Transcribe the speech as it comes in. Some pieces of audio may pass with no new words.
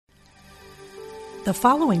The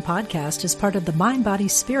following podcast is part of the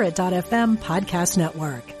MindBodySpirit.fm podcast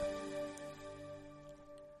network.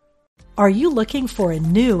 Are you looking for a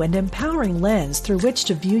new and empowering lens through which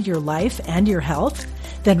to view your life and your health?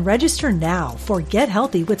 Then register now for Get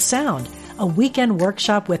Healthy with Sound, a weekend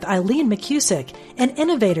workshop with Eileen McCusick, an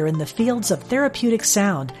innovator in the fields of therapeutic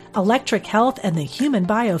sound, electric health, and the human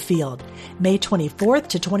biofield. May 24th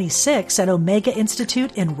to 26th at Omega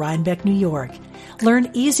Institute in Rhinebeck, New York.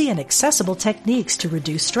 Learn easy and accessible techniques to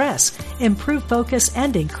reduce stress, improve focus,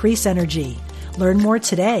 and increase energy. Learn more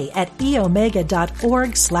today at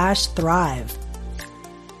eomega.org/thrive.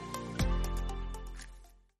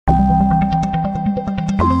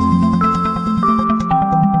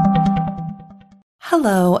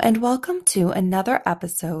 Hello, and welcome to another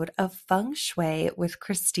episode of Feng Shui with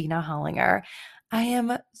Christina Hollinger. I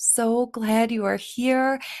am so glad you are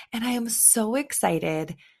here, and I am so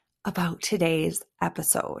excited about today's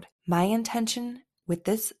episode. My intention with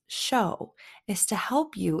this show is to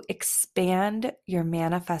help you expand your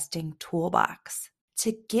manifesting toolbox,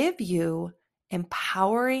 to give you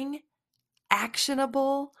empowering,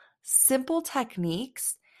 actionable, simple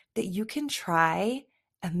techniques that you can try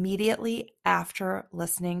immediately after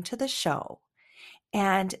listening to the show.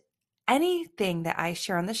 And anything that I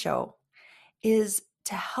share on the show is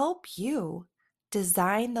to help you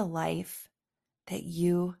design the life that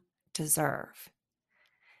you deserve,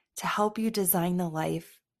 to help you design the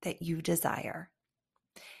life that you desire.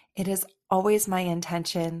 It is always my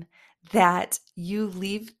intention that you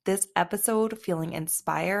leave this episode feeling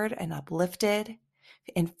inspired and uplifted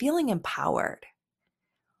and feeling empowered,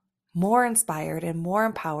 more inspired and more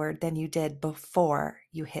empowered than you did before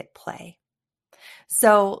you hit play.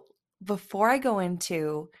 So before I go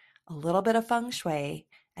into a little bit of feng shui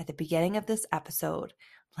at the beginning of this episode,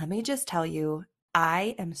 let me just tell you,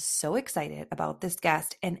 I am so excited about this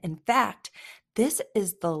guest. And in fact, this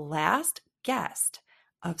is the last guest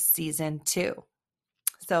of season 2.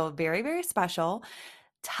 So very, very special.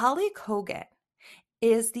 Tali Kogan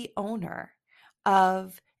is the owner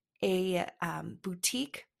of a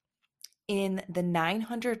boutique in the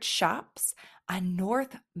 900 Shops on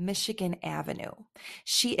North Michigan Avenue.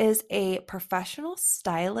 She is a professional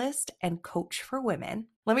stylist and coach for women.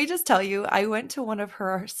 Let me just tell you, I went to one of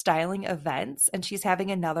her styling events, and she's having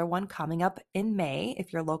another one coming up in May.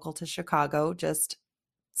 If you're local to Chicago, just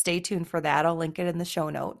stay tuned for that. I'll link it in the show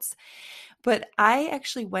notes. But I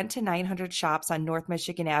actually went to 900 Shops on North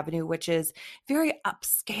Michigan Avenue, which is very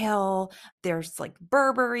upscale. There's like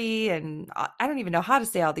Burberry, and I don't even know how to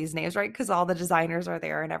say all these names, right? Because all the designers are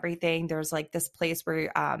there and everything. There's like this place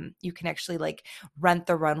where you can actually like rent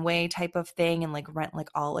the runway type of thing and like rent like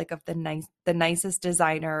all like of the nicest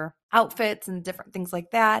designer outfits and different things like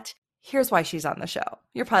that. Here's why she's on the show.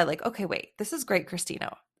 You're probably like, okay, wait, this is great,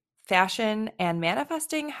 Christina. Fashion and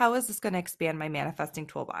manifesting, how is this going to expand my manifesting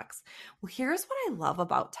toolbox? Well, here's what I love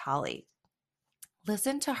about Tali.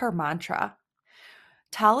 Listen to her mantra.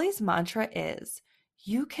 Tali's mantra is,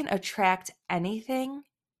 you can attract anything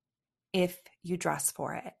if you dress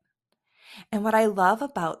for it. And what I love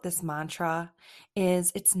about this mantra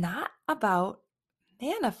is it's not about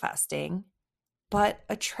manifesting, but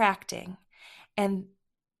attracting. And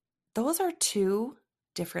those are two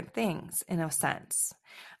different things in a sense.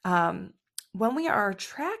 When we are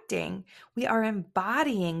attracting, we are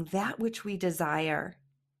embodying that which we desire.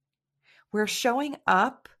 We're showing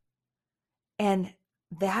up, and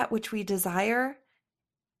that which we desire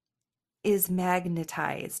is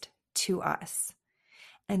magnetized to us.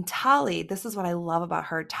 And Tali, this is what I love about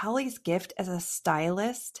her. Tali's gift as a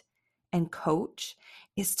stylist and coach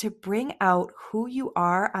is to bring out who you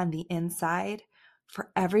are on the inside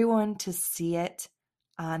for everyone to see it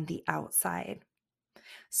on the outside.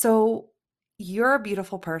 So you're a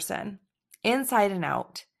beautiful person inside and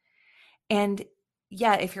out. And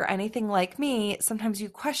yet, if you're anything like me, sometimes you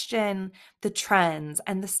question the trends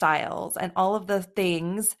and the styles and all of the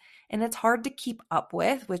things, and it's hard to keep up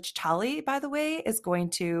with, which Tali, by the way, is going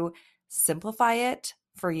to simplify it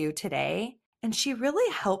for you today. And she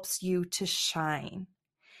really helps you to shine.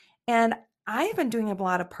 And I've been doing a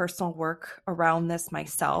lot of personal work around this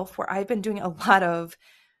myself, where I've been doing a lot of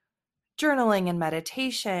journaling and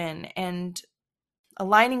meditation and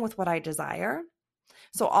aligning with what I desire.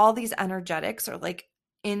 So all these energetics are like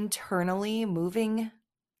internally moving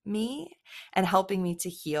me and helping me to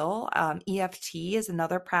heal. EFT is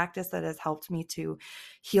another practice that has helped me to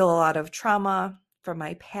heal a lot of trauma from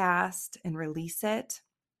my past and release it.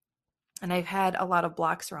 And I've had a lot of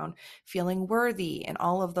blocks around feeling worthy and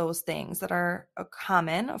all of those things that are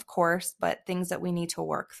common, of course, but things that we need to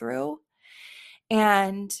work through.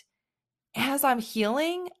 And as I'm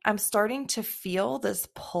healing, I'm starting to feel this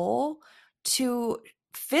pull to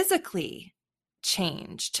physically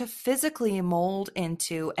change, to physically mold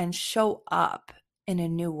into and show up in a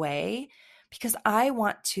new way because I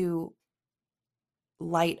want to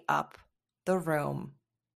light up the room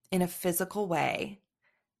in a physical way,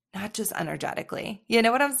 not just energetically. You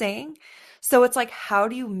know what I'm saying? So it's like, how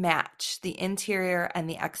do you match the interior and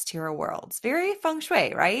the exterior worlds? Very feng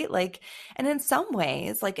shui, right? Like, and in some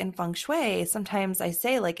ways, like in feng shui, sometimes I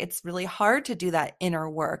say, like, it's really hard to do that inner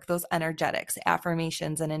work, those energetics,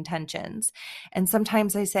 affirmations, and intentions. And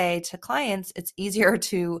sometimes I say to clients, it's easier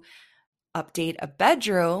to update a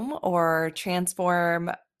bedroom or transform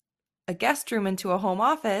a guest room into a home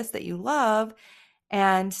office that you love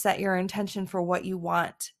and set your intention for what you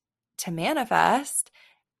want to manifest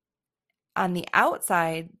on the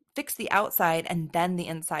outside, fix the outside, and then the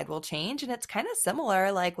inside will change. And it's kind of similar,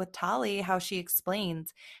 like with Tali, how she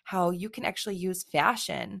explains how you can actually use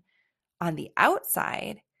fashion on the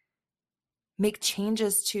outside, make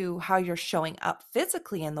changes to how you're showing up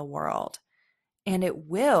physically in the world, and it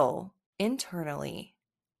will internally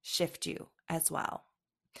shift you as well.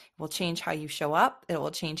 It will change how you show up. It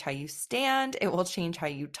will change how you stand. It will change how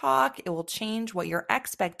you talk. It will change what your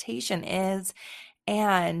expectation is.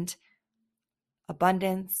 And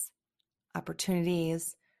abundance,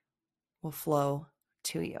 opportunities will flow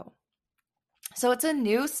to you. So it's a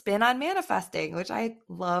new spin on manifesting, which I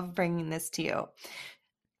love bringing this to you.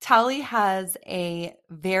 Tali has a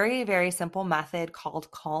very, very simple method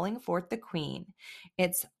called calling forth the queen.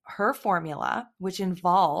 It's her formula, which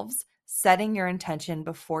involves setting your intention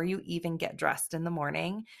before you even get dressed in the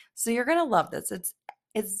morning. So you're going to love this.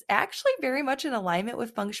 It's actually very much in alignment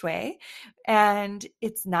with feng shui, and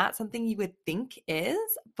it's not something you would think is,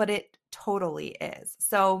 but it totally is.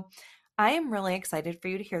 So I am really excited for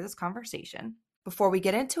you to hear this conversation. Before we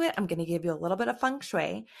get into it, I'm going to give you a little bit of feng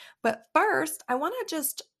shui. But first, I want to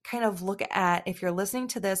just kind of look at, if you're listening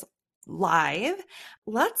to this live,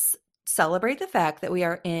 let's celebrate the fact that we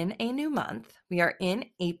are in a new month. We are in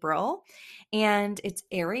April and it's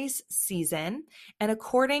Aries season. And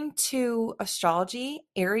according to astrology,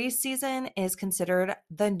 Aries season is considered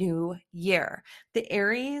the new year. The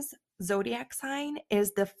Aries zodiac sign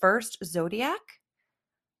is the first zodiac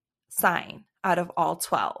sign out of all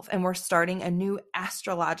 12, and we're starting a new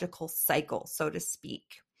astrological cycle, so to speak.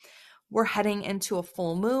 We're heading into a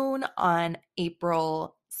full moon on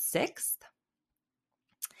April 6th,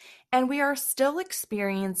 and we are still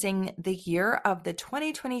experiencing the year of the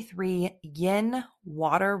 2023 Yin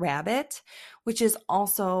Water Rabbit, which is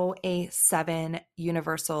also a 7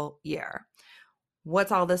 universal year.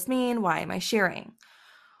 What's all this mean? Why am I sharing?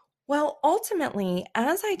 Well, ultimately,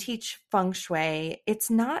 as I teach feng shui, it's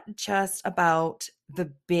not just about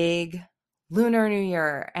the big Lunar New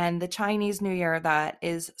Year and the Chinese New Year that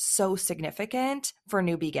is so significant for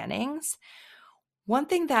new beginnings. One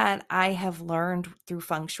thing that I have learned through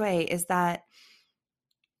feng shui is that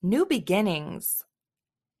new beginnings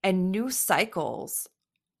and new cycles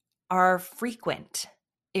are frequent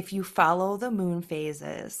if you follow the moon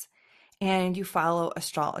phases and you follow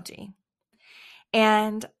astrology.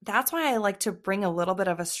 And that's why I like to bring a little bit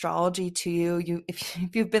of astrology to you. If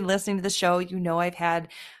you've been listening to the show, you know I've had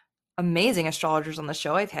amazing astrologers on the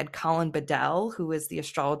show. I've had Colin Bedell, who is the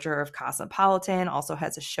astrologer of Cosmopolitan, also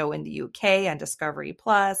has a show in the UK on Discovery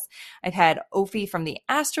Plus. I've had Ophi from the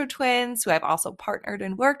Astro Twins, who I've also partnered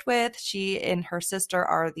and worked with. She and her sister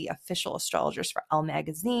are the official astrologers for Elle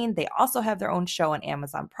Magazine. They also have their own show on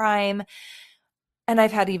Amazon Prime. And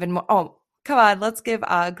I've had even more. Oh, come on. Let's give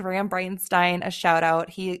Graham Breitenstein a shout out.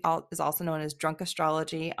 He is also known as Drunk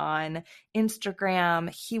Astrology on Instagram.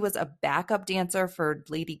 He was a backup dancer for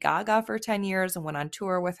Lady Gaga for 10 years and went on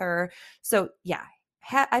tour with her. So, yeah,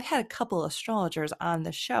 I've had a couple astrologers on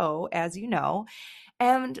the show, as you know.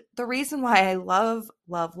 And the reason why I love,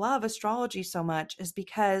 love, love astrology so much is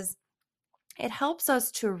because it helps us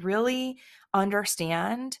to really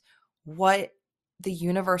understand what the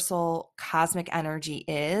universal cosmic energy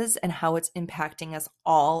is and how it's impacting us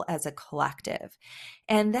all as a collective.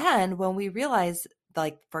 And then when we realize,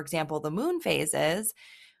 like, for example, the moon phases,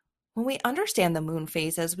 when we understand the moon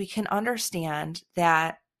phases, we can understand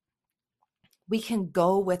that we can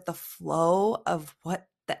go with the flow of what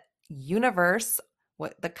the universe,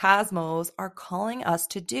 what the cosmos are calling us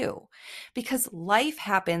to do. Because life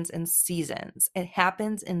happens in seasons, it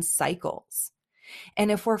happens in cycles.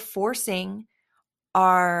 And if we're forcing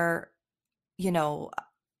our,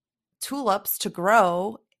 tulips to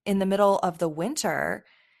grow in the middle of the winter,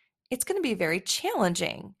 it's going to be very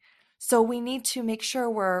challenging. So we need to make sure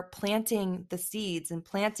we're planting the seeds and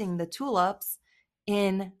planting the tulips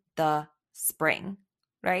in the spring,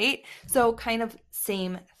 right? So kind of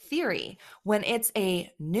same theory. When it's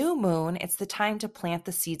a new moon, it's the time to plant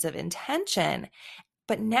the seeds of intention.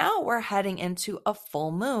 But now we're heading into a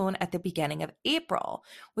full moon at the beginning of April,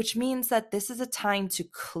 which means that this is a time to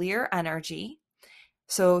clear energy.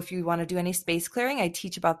 So if you want to do any space clearing, I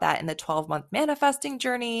teach about that in the 12-month manifesting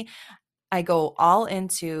journey. I go all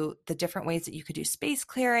into the different ways that you could do space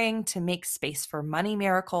clearing to make space for money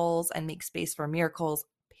miracles and make space for miracles,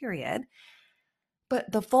 period.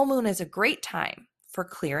 But the full moon is a great time for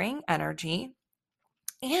clearing energy.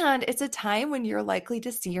 And it's a time when you're likely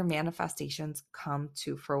to see your manifestations come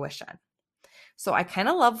to fruition. So I kind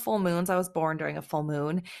of love full moons. I was born during a full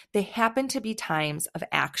moon. They happen to be times of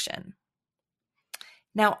action.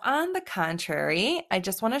 Now, on the contrary, I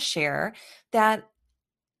just want to share that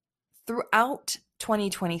throughout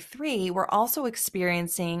 2023, we're also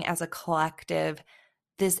experiencing as a collective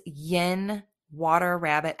this yin water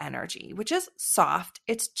rabbit energy, which is soft,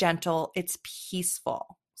 it's gentle, it's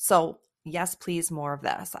peaceful. So, yes, please, more of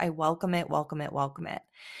this. I welcome it, welcome it, welcome it.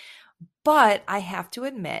 But I have to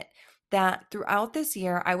admit that throughout this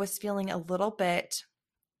year, I was feeling a little bit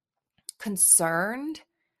concerned.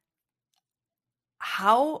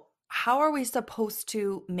 How are we supposed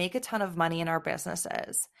to make a ton of money in our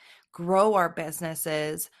businesses, grow our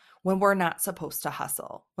businesses when we're not supposed to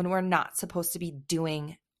hustle, when we're not supposed to be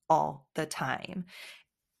doing all the time?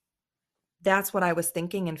 That's what I was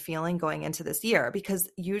thinking and feeling going into this year, because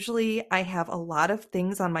usually I have a lot of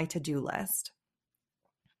things on my to-do list.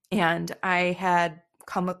 And I had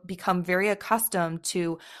become very accustomed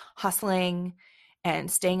to hustling and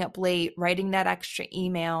staying up late, writing that extra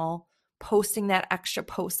email, posting that extra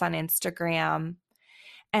post on Instagram.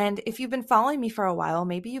 And if you've been following me for a while,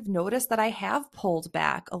 maybe you've noticed that I have pulled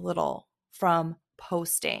back a little from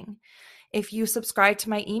posting. If you subscribe to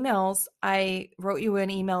my emails, I wrote you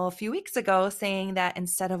an email a few weeks ago saying that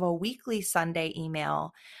instead of a weekly Sunday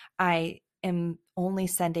email, I am only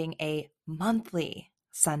sending a monthly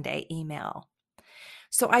Sunday email.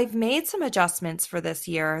 So I've made some adjustments for this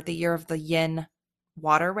year, the year of the yin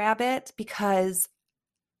water rabbit, because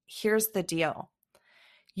here's the deal.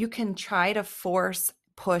 You can try to force,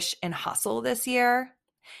 push, and hustle this year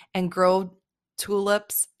and grow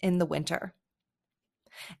tulips in the winter.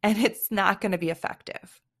 And it's not going to be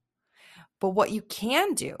effective. But what you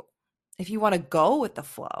can do, if you want to go with the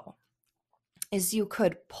flow, is you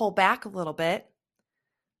could pull back a little bit,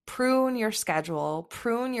 prune your schedule,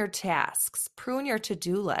 prune your tasks, prune your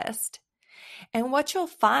to-do list. And what you'll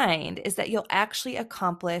find is that you'll actually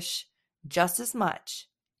accomplish just as much,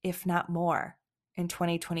 if not more, in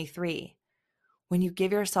 2023 when you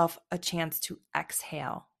give yourself a chance to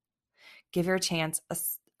exhale, give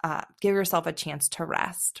yourself a chance to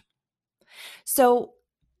rest. So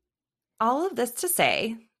all of this to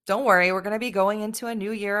say, don't worry, we're going to be going into a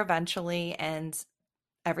new year eventually, and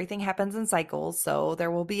everything happens in cycles. So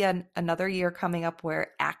there will be another year coming up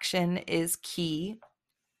where action is key.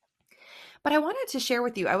 But I wanted to share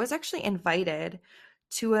with you, I was actually invited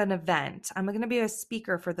to an event. I'm going to be a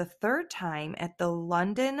speaker for the third time at the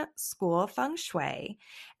London School of Feng Shui.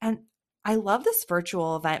 And I love this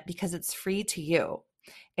virtual event because it's free to you.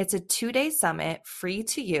 It's a 2-day summit, free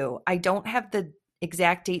to you. I don't have the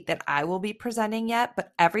exact date that I will be presenting yet,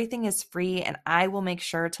 but everything is free and I will make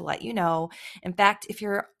sure to let you know. In fact, if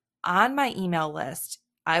you're on my email list,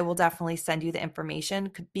 I will definitely send you the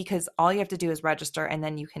information, because all you have to do is register and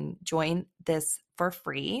then you can join this for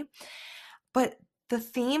free. But the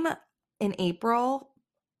theme in April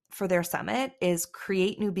for their summit is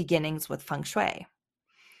create new beginnings with Feng Shui.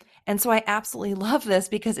 And so I absolutely love this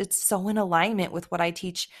because it's so in alignment with what I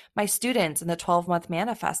teach my students in the 12-month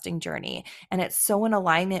manifesting journey. And it's so in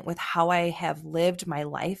alignment with how I have lived my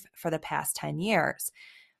life for the past 10 years.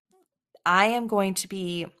 I am going to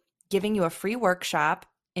be giving you a free workshop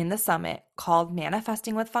in the summit called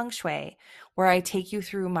Manifesting with Feng Shui, where I take you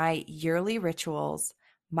through my yearly rituals,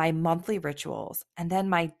 my monthly rituals, and then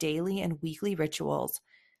my daily and weekly rituals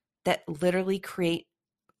that literally create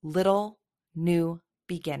little new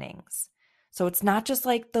beginnings. So it's not just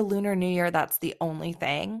like the Lunar New Year, that's the only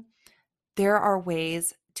thing. There are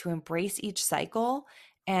ways to embrace each cycle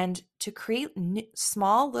and to create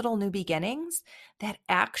small little new beginnings that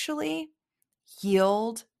actually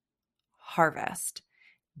yield harvest.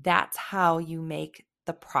 That's how you make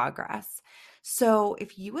the progress. So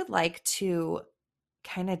if you would like to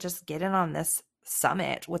kind of just get in on this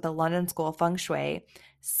summit with the London School of Feng Shui,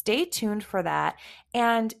 stay tuned for that.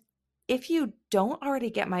 And if you don't already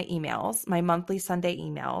get my emails, my monthly Sunday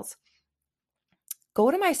emails,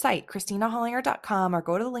 go to my site, ChristinaHollinger.com, or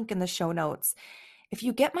go to the link in the show notes If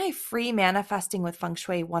you get my free Manifesting with Feng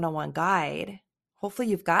Shui 101 guide, hopefully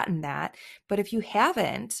you've gotten that. But if you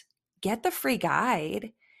haven't, get the free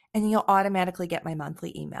guide and you'll automatically get my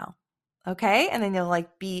monthly email. Okay. And then you'll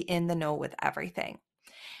like be in the know with everything.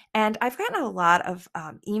 And I've gotten a lot of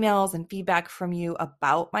emails and feedback from you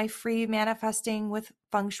about my free Manifesting with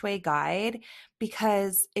Feng Shui guide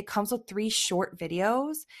because it comes with 3 short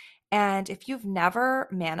videos. And if you've never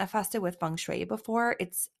manifested with Feng Shui before,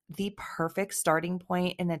 it's the perfect starting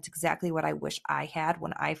point, and it's exactly what I wish I had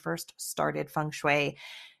when I first started Feng Shui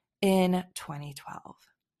in 2012.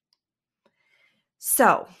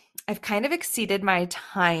 So I've kind of exceeded my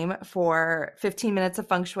time for 15 minutes of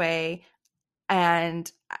Feng Shui,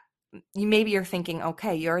 and you're thinking,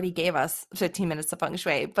 okay, you already gave us 15 minutes of Feng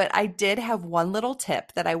Shui, but I did have one little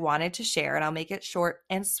tip that I wanted to share, and I'll make it short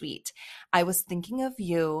and sweet. I was thinking of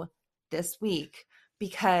you this week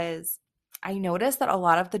because I noticed that a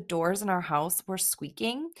lot of the doors in our house were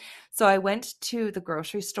squeaking. So I went to the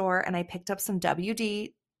grocery store and I picked up some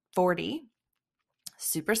WD-40,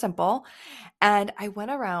 super simple. And I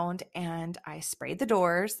went around and I sprayed the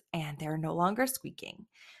doors and they're no longer squeaking.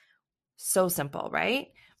 So simple, right?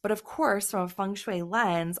 But of course, from a feng shui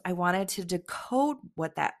lens, I wanted to decode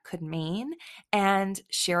what that could mean and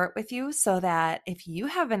share it with you so that if you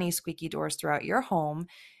have any squeaky doors throughout your home,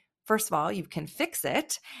 first of all, you can fix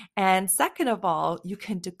it. And second of all, you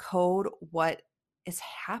can decode what is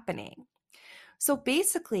happening. So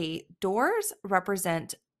basically, doors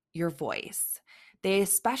represent your voice. They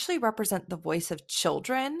especially represent the voice of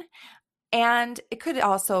children, and it could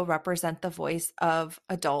also represent the voice of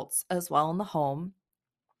adults as well in the home,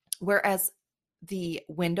 whereas the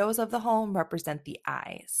windows of the home represent the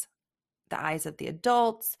eyes of the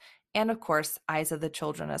adults, and of course, eyes of the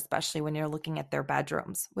children, especially when you're looking at their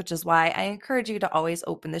bedrooms, which is why I encourage you to always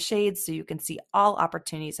open the shades so you can see all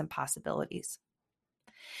opportunities and possibilities.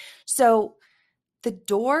 So the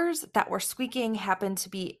doors that were squeaking happened to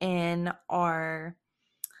be in our,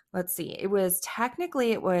 let's see, it was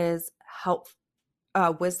health,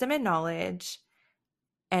 wisdom and knowledge,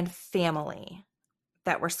 and family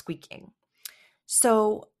that were squeaking.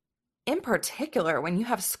 So in particular, when you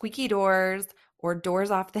have squeaky doors or doors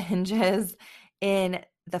off the hinges in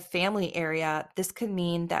the family area, this could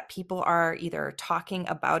mean that people are either talking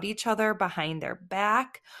about each other behind their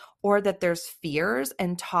back or that there's fears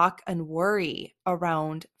and talk and worry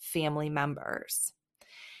around family members.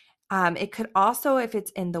 It could also, if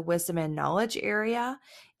it's in the wisdom and knowledge area,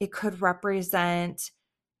 it could represent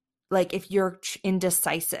like if you're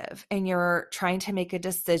indecisive and you're trying to make a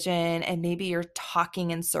decision and maybe you're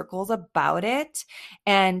talking in circles about it.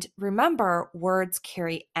 And remember, words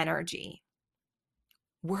carry energy.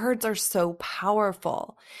 Words are so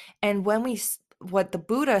powerful. And what the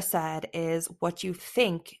Buddha said is what you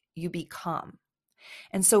think, you become.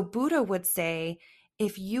 And so Buddha would say,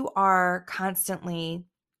 if you are constantly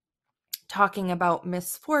talking about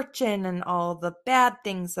misfortune and all the bad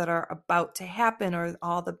things that are about to happen or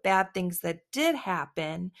all the bad things that did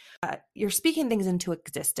happen, you're speaking things into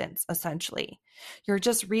existence, essentially. You're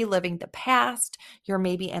just reliving the past. You're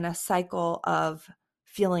maybe in a cycle of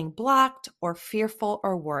feeling blocked or fearful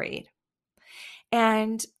or worried.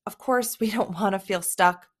 And of course, we don't want to feel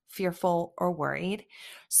stuck, fearful, or worried.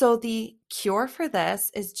 So the cure for this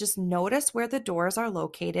is just notice where the doors are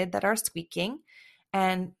located that are squeaking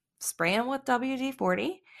and spray them with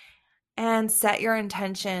WD-40 and set your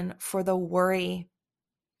intention for the worry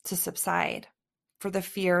to subside, for the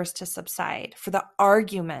fears to subside, for the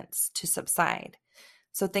arguments to subside.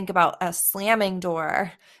 So think about a slamming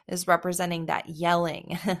door is representing that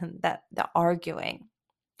yelling, that the arguing.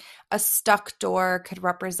 A stuck door could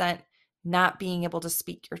represent not being able to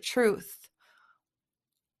speak your truth.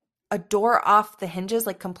 A door off the hinges,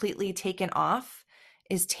 like completely taken off,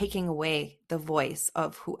 is taking away the voice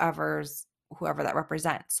of whoever that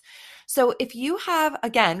represents. So if you have,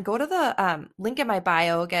 again, go to the link in my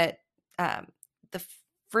bio, get the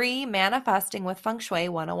free Manifesting with Feng Shui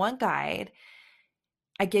 101 guide.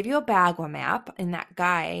 I give you a Bagua map in that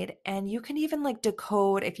guide, and you can even like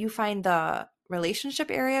decode if you find the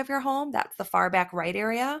relationship area of your home, that's the far back right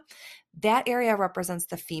area. That area represents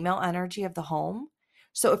the female energy of the home.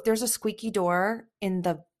 So if there's a squeaky door in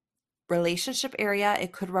the relationship area,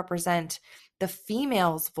 it could represent the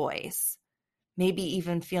female's voice, maybe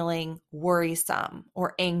even feeling worrisome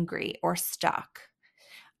or angry or stuck.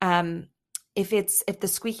 If the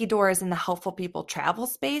squeaky door is in the helpful people travel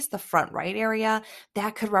space, the front right area,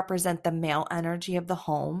 that could represent the male energy of the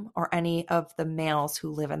home or any of the males who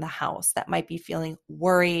live in the house that might be feeling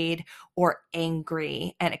worried or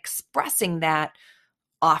angry and expressing that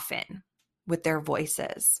often with their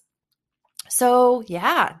voices. So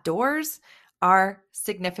yeah, doors are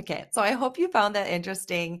significant. So I hope you found that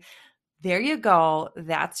interesting. There you go.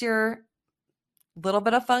 That's your little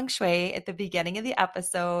bit of feng shui at the beginning of the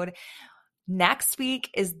episode. Next week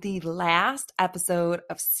is the last episode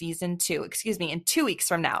of season 2. Excuse me, in 2 weeks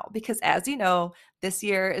from now, because as you know, this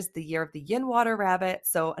year is the year of the yin water rabbit.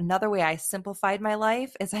 So another way I simplified my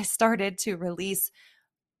life is I started to release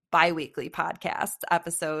bi-weekly podcast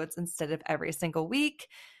episodes instead of every single week.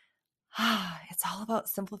 It's all about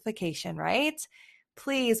simplification, right?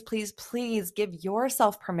 Please, please, please give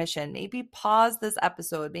yourself permission. Maybe pause this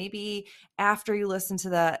episode. Maybe after you listen to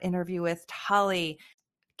the interview with Tali,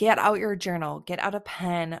 get out your journal, get out a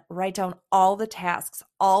pen, write down all the tasks,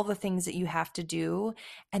 all the things that you have to do,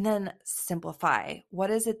 and then simplify. What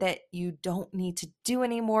is it that you don't need to do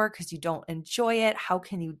anymore because you don't enjoy it? How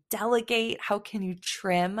can you delegate? How can you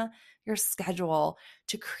trim your schedule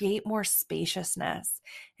to create more spaciousness?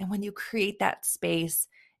 And when you create that space,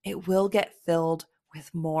 it will get filled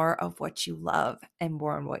with more of what you love and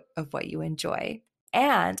more of what you enjoy.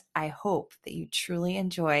 And I hope that you truly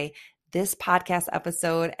enjoy this podcast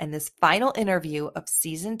episode and this final interview of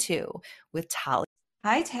season 2 with Tali.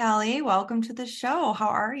 Hi, Tali. Welcome to the show. How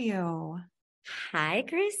are you? Hi,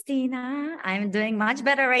 Christina. I'm doing much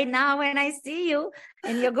better right now when I see you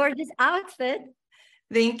in your gorgeous outfit.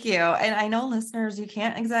 Thank you. And I know listeners, you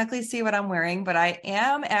can't exactly see what I'm wearing, but I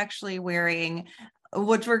am actually wearing,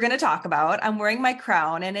 which we're going to talk about. I'm wearing my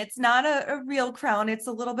crown, and it's not a real crown. It's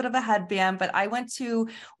a little bit of a headband, but I went to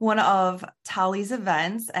one of Tali's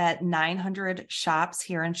events at 900 shops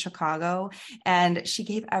here in Chicago, and she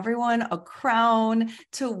gave everyone a crown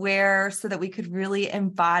to wear so that we could really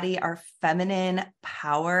embody our feminine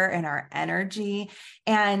power and our energy.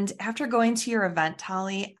 And after going to your event,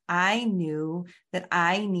 Tali, I knew that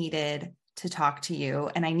I needed to talk to you,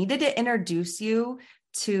 and I needed to introduce you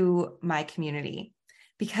to my community,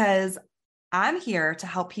 because I'm here to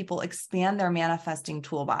help people expand their manifesting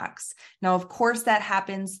toolbox. Now, of course, that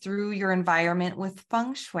happens through your environment with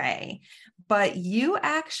feng shui, but you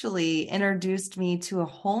actually introduced me to a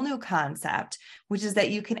whole new concept, which is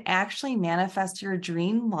that you can actually manifest your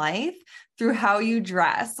dream life through how you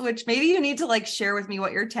dress, which maybe you need to like share with me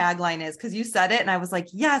what your tagline is, because you said it and I was like,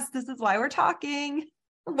 yes, this is why we're talking.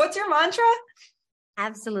 What's your mantra?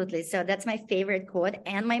 Absolutely. So that's my favorite quote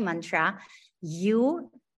and my mantra.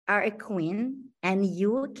 You are a queen and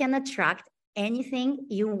you can attract anything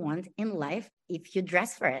you want in life if you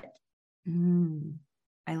dress for it.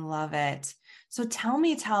 I love it. So tell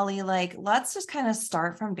me, Tali, like, let's just kind of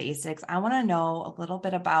start from basics. I want to know a little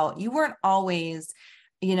bit about, you weren't always,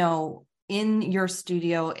 in your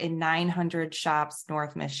studio in 900 shops,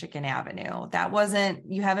 North Michigan Avenue.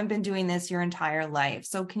 You haven't been doing this your entire life.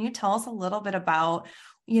 So can you tell us a little bit about,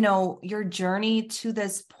 your journey to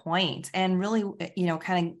this point, and really,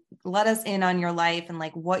 kind of let us in on your life and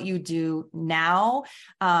like what you do now,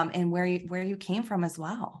 and where you came from as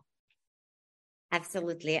well.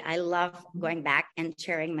 Absolutely. I love going back and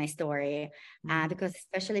sharing my story, because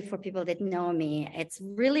especially for people that know me, it's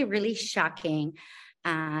really, really shocking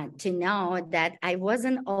to know that I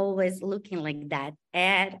wasn't always looking like that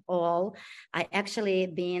at all. I actually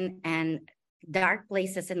been in dark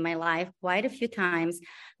places in my life quite a few times.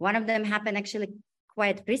 One of them happened actually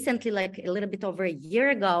quite recently, like a little bit over a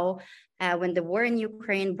year ago, when the war in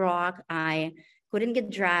Ukraine broke. I couldn't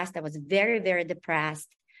get dressed. I was very, very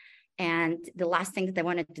depressed. And the last thing that I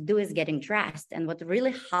wanted to do is getting dressed. And what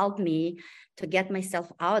really helped me to get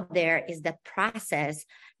myself out there is that process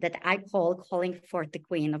that I call calling forth the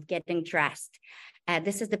queen, of getting dressed.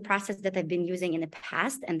 This is the process that I've been using in the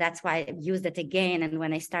past, and that's why I used it again. And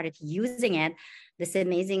when I started using it, this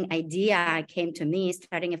amazing idea came to me,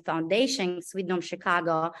 starting a foundation, Sweet Home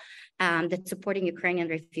Chicago, that's supporting Ukrainian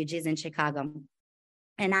refugees in Chicago.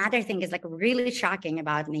 Another thing is like really shocking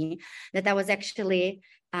about me, that I was actually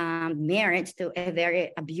married to a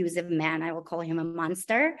very abusive man. I will call him a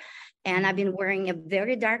monster. And I've been wearing a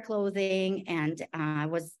very dark clothing, and I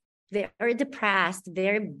was very depressed,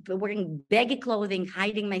 wearing baggy clothing,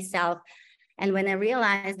 hiding myself. And when I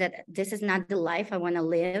realized that this is not the life I want to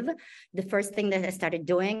live, the first thing that I started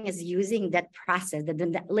doing is using that process.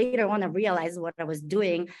 That later on I realized what I was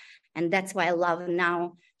doing. And that's why I love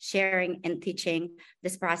now sharing and teaching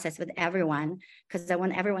this process with everyone, because I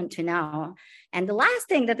want everyone to know. And the last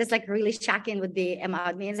thing that is like really shocking would be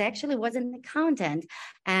about me is I actually was an accountant.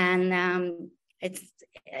 And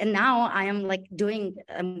now I am like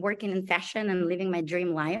I'm working in fashion and living my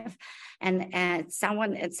dream life. And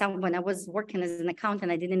when I was working as an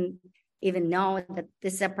accountant, I didn't even know that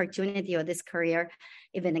this opportunity or this career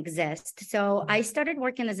even exists. So I started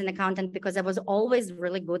working as an accountant because I was always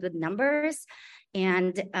really good with numbers,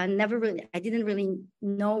 and I didn't really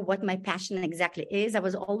know what my passion exactly is. I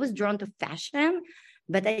was always drawn to fashion,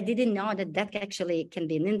 but I didn't know that that actually can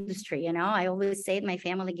be an industry. I always say my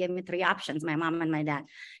family gave me three options, my mom and my dad.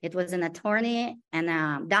 It was an attorney and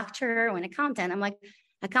a doctor or an accountant. I'm like,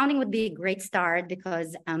 accounting would be a great start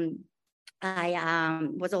because I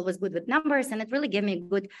was always good with numbers, and it really gave me a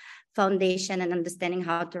good foundation and understanding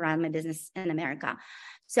how to run my business in America.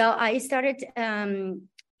 So I started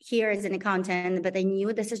here as an accountant, but I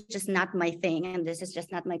knew this is just not my thing, and this is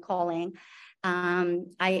just not my calling.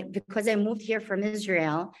 Because I moved here from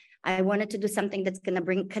Israel, I wanted to do something that's going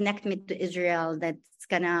to connect me to Israel, that's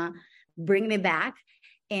going to bring me back.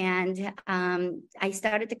 And I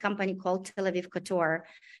started a company called Tel Aviv Couture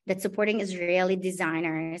that's supporting Israeli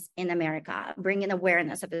designers in America, bringing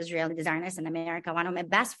awareness of Israeli designers in America. One of my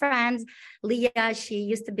best friends, Leah, she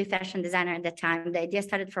used to be a fashion designer at the time. The idea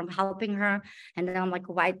started from helping her. And then I'm like,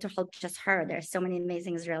 why to help just her? There's so many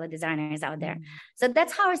amazing Israeli designers out there. So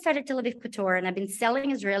that's how I started Tel Aviv Couture. And I've been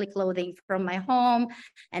selling Israeli clothing from my home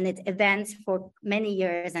and at events for many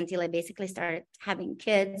years until I basically started having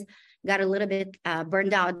kids. Got a little bit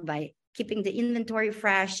burned out by keeping the inventory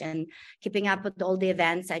fresh and keeping up with all the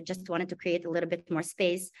events. I just wanted to create a little bit more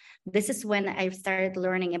space. This is when I started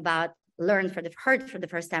heard for the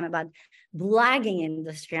first time about blogging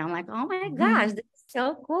industry. I'm like, oh my gosh, this is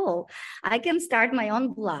so cool. I can start my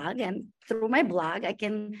own blog, and through my blog, I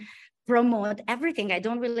can promote everything. I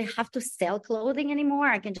don't really have to sell clothing anymore.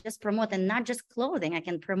 I can just promote, and not just clothing. I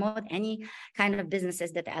can promote any kind of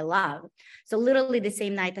businesses that I love. So literally the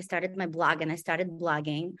same night I started my blog and I started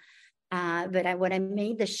blogging. When I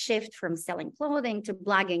made the shift from selling clothing to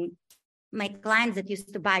blogging, my clients that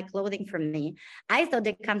used to buy clothing from me, I thought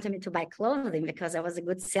they come to me to buy clothing because I was a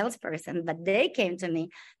good salesperson, but they came to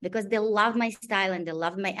me because they love my style and they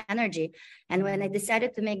love my energy. And when I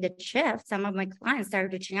decided to make the shift, some of my clients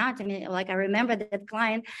started reaching out to me. Like, I remember that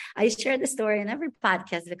client, I share the story in every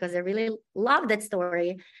podcast because I really love that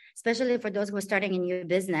story, especially for those who are starting a new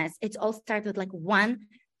business. It's all started with like one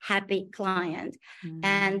happy client.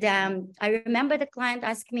 And I remember the client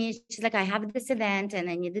asked me, she's like, I have this event and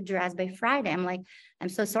I need the dress by Friday. I'm like, I'm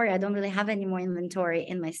so sorry, I don't really have any more inventory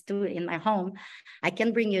in my studio, in my home. I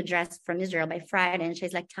can bring you a dress from Israel by Friday. And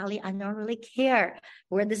she's like, Tali, I don't really care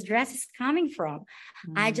where this dress is coming from.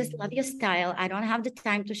 I just love your style. I don't have the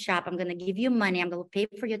time to shop. I'm going to give you money. I'm going to pay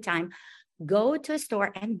for your time. Go to a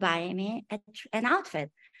store and buy me an outfit.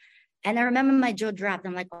 And I remember my jaw dropped.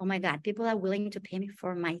 I'm like, oh my God, people are willing to pay me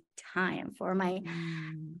for my time, for my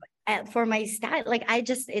style. Like,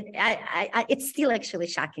 it's still actually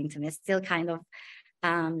shocking to me. It's still kind of,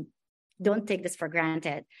 don't take this for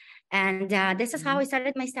granted. And this is how I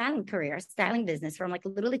started my styling business, from like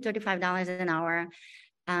literally $35 an hour.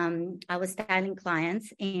 I was styling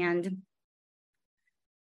clients, and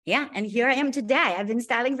yeah, and here I am today. I've been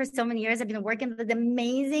styling for so many years. I've been working with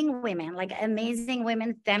amazing women,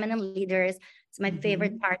 feminine leaders. It's my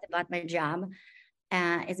favorite part about my job,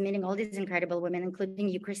 is meeting all these incredible women, including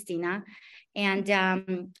you, Christina. And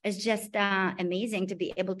it's just amazing to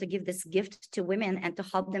be able to give this gift to women and to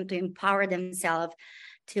help them to empower themselves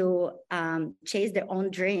to chase their own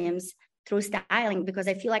dreams through styling, because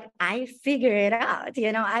I feel like I figure it out.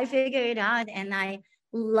 And I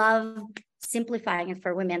love simplifying it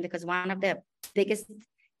for women, because one of the biggest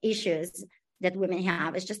issues that women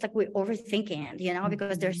have is just like we're overthinking it,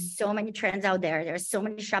 because there's so many trends out there. There's so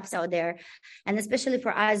many shops out there. And especially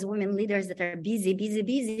for us women leaders that are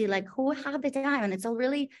busy, like, who have the time? And it's all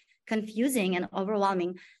really confusing and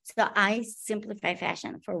overwhelming. So I simplify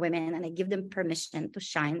fashion for women, and I give them permission to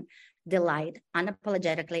shine the light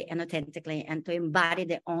unapologetically and authentically, and to embody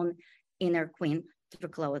their own inner queen through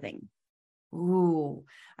clothing. Ooh,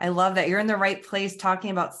 I love that. You're in the right place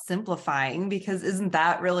talking about simplifying, because isn't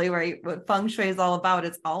that really what feng shui is all about?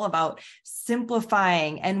 It's all about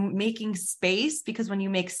simplifying and making space, because when you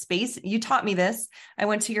make space, you taught me this. I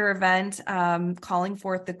went to your event, calling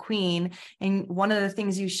forth the queen. And one of the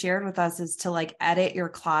things you shared with us is to like edit your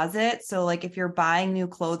closet. So like, if you're buying new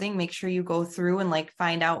clothing, make sure you go through and like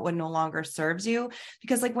find out what no longer serves you.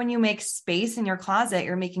 Because like when you make space in your closet,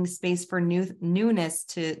 you're making space for newness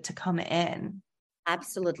to come in.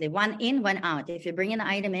 Absolutely. One in, one out. If you bring an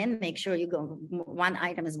item in, make sure one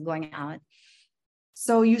item is going out.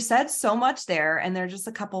 So you said so much there, and there are just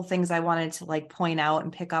a couple of things I wanted to like point out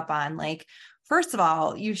and pick up on. Like, first of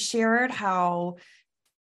all, you shared how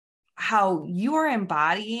you are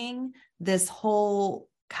embodying this whole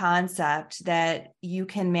concept that you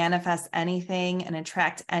can manifest anything and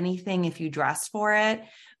attract anything if you dress for it,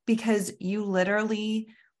 because you literally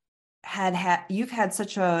you've had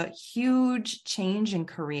such a huge change in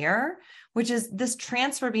career, which is this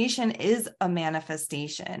transformation is a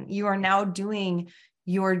manifestation. You are now doing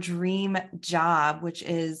your dream job, which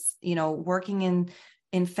is, working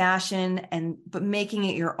in fashion but making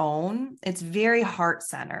it your own. It's very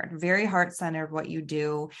heart-centered what you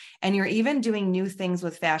do. And you're even doing new things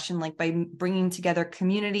with fashion, like by bringing together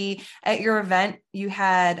community. At your event, you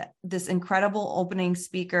had this incredible opening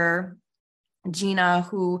speaker, Gina,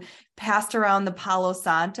 who passed around the Palo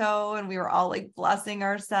Santo, and we were all like blessing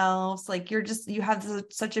ourselves. Like you have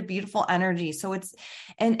such a beautiful energy. So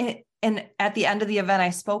and at the end of the event, I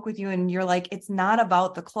spoke with you and you're like, it's not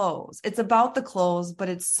about the clothes. It's about the clothes, but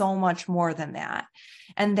it's so much more than that.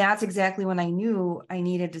 And that's exactly when I knew I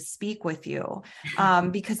needed to speak with you.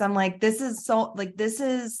 Because I'm like,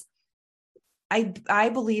 I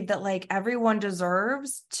believe that like everyone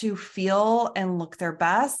deserves to feel and look their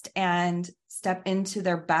best and step into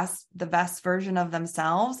the best version of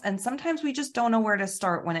themselves. And sometimes we just don't know where to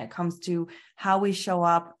start when it comes to how we show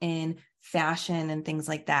up in fashion and things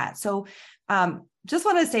like that. So, just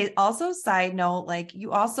want to say also, side note, like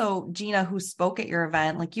you also, Gina, who spoke at your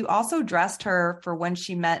event, like you also dressed her for when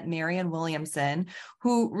she met Marianne Williamson,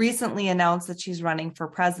 who recently announced that she's running for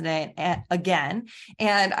president again.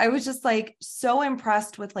 And I was just like so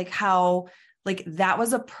impressed with like how like that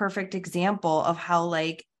was a perfect example of how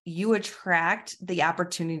like you attract the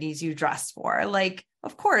opportunities you dress for. Like,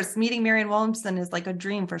 of course, meeting Marianne Williamson is like a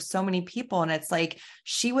dream for so many people. And it's like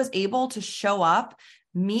she was able to show up,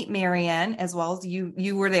 meet Marianne, as well as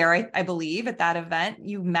you were there, I believe, at that event.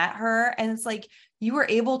 You met her, and it's like you were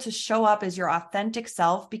able to show up as your authentic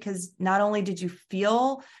self, because not only did you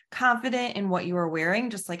feel confident in what you were wearing,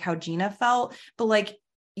 just like how Gina felt, but like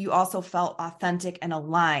you also felt authentic and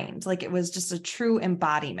aligned. Like it was just a true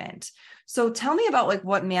embodiment. So tell me about like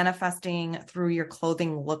what manifesting through your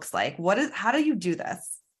clothing looks like. How do you do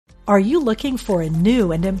this? Are you looking for a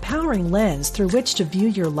new and empowering lens through which to view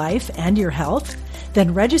your life and your health?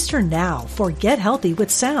 Then register now for Get Healthy with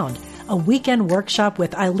Sound, a weekend workshop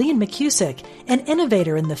with Eileen McCusick, an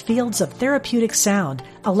innovator in the fields of therapeutic sound,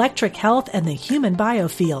 electric health, and the human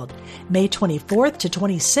biofield. May 24th to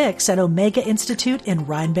 26th at Omega Institute in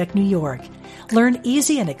Rhinebeck, New York. Learn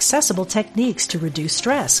easy and accessible techniques to reduce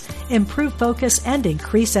stress, improve focus, and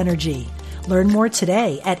increase energy. Learn more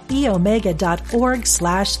today at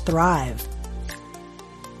eomega.org/thrive.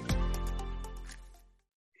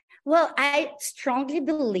 Well, I strongly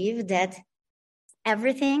believe that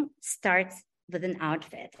everything starts with an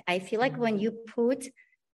outfit. I feel like when you put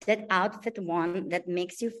that outfit on that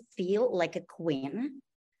makes you feel like a queen,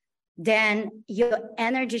 then your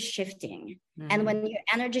energy is shifting. And when your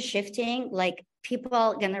energy is shifting, like people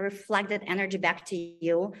are going to reflect that energy back to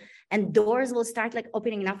you, and doors will start like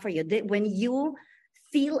opening up for you. When you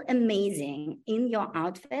feel amazing in your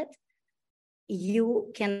outfit, you're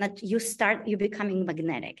becoming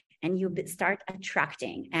magnetic, and you start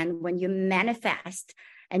attracting. And when you manifest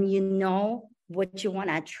and you know what you want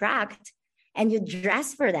to attract and you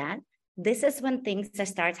dress for that, this is when things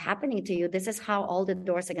start happening to you. This is how all the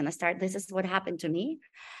doors are going to start. This is what happened to me.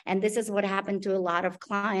 And this is what happened to a lot of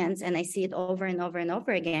clients. And I see it over and over and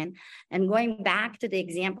over again. And going back to the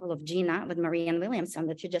example of Gina with Marianne Williamson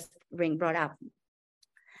that you just brought up,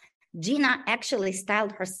 Gina actually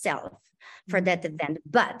styled herself for that event,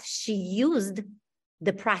 but she used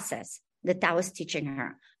the process that I was teaching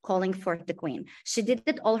her, calling forth the queen. She did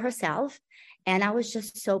it all herself. And I was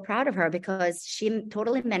just so proud of her because she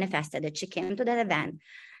totally manifested it. She came to that event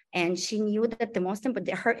and she knew that the most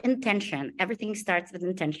important, her intention, everything starts with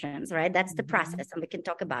intentions, right? That's the process, and we can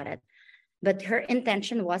talk about it. But her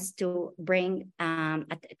intention was to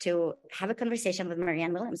to have a conversation with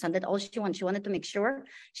Marianne Williamson. That all she wanted to make sure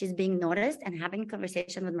she's being noticed and having a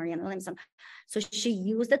conversation with Marianne Williamson. So she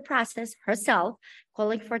used that process herself,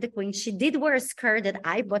 calling for the queen. She did wear a skirt that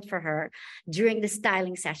I bought for her during the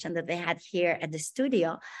styling session that they had here at the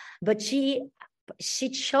studio. But she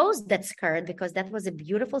chose that skirt because that was a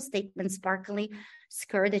beautiful statement, sparkly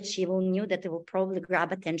skirt that she knew that it will probably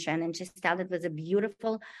grab attention. And she styled it with a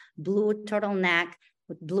beautiful blue turtleneck.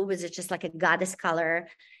 With blue is just like a goddess color.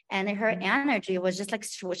 And her energy was just like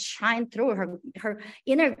she would shine through. Her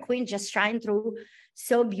inner queen just shined through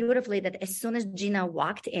so beautifully that as soon as Gina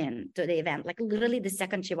walked in to the event, like literally the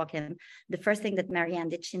second she walked in, the first thing that Marianne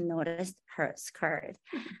did, she noticed her skirt.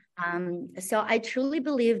 So I truly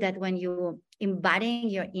believe that when you embodying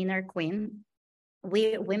your inner queen,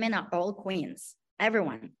 we women are all queens.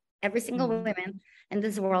 Everyone, every single woman in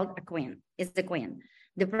this world is the queen.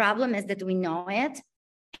 The problem is that we know it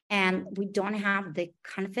and we don't have the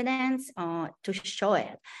confidence to show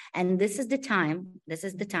it. And this is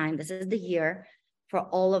the year for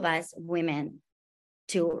all of us women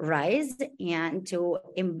to rise and to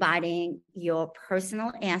embodying your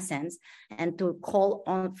personal essence and to call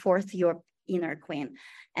on forth your inner queen.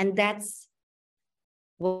 And that's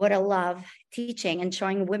what I love teaching and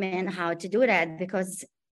showing women how to do that, because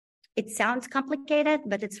it sounds complicated,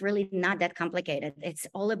 but it's really not that complicated. It's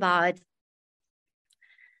all about,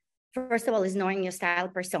 first of all, is knowing your style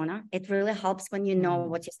persona. It really helps when you know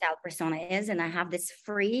what your style persona is. And I have this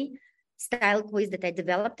free style quiz that I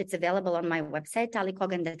developed. It's available on my website,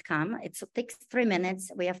 talikogan.com. It takes 3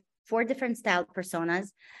 minutes. We have 4 different style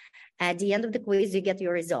personas. At the end of the quiz, you get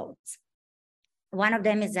your results. One of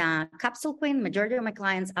them is a capsule queen. Majority of my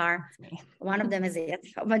clients are. One of them is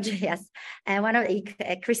yes, and one of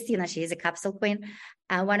Christina. She is a capsule queen.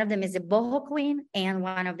 One of them is a boho queen, and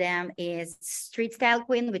one of them is street style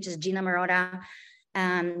queen, which is Gina Marotta.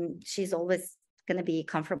 She's always going to be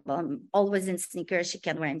comfortable, always in sneakers. She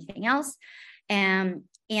can't wear anything else. And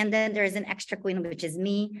then there is an extra queen, which is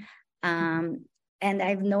me. And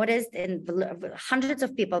I've noticed in hundreds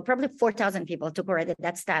of people, probably 4,000 people took already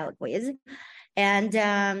that style quiz.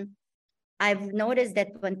 And I've noticed that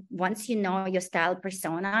once you know your style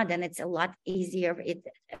persona, then it's a lot easier it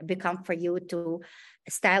become for you to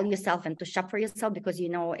style yourself and to shop for yourself, because you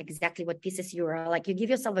know exactly what pieces you are like. You give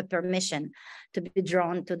yourself a permission to be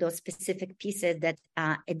drawn to those specific pieces that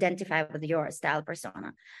identify with your style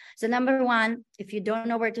persona. So number one, if you don't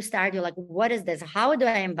know where to start, you're like, what is this? How do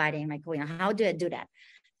I embody my queen? How do I do that?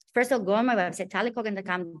 First, I'll go on my website,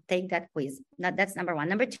 talikogan.com, take that quiz. That's number one.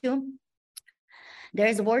 Number two,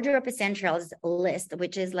 there's wardrobe essentials list,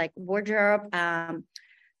 which is like wardrobe.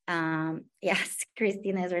 Yes,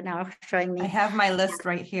 Christina is right now showing me. I have my list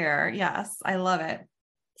right here. Yes, I love it.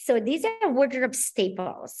 So these are wardrobe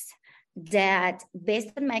staples that,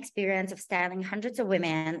 based on my experience of styling hundreds of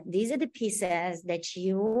women, these are the pieces that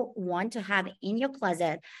you want to have in your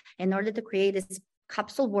closet in order to create this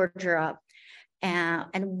capsule wardrobe.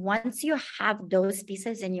 And once you have those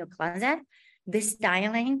pieces in your closet, the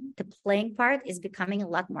styling, the playing part is becoming a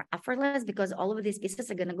lot more effortless, because all of these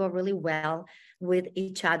pieces are going to go really well with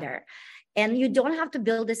each other. And you don't have to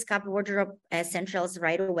build this wardrobe essentials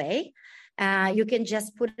right away. You can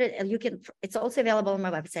just put it, it's also available on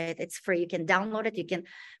my website. It's free. You can download it. You can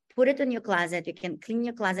put it in your closet. You can clean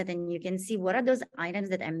your closet and you can see what are those items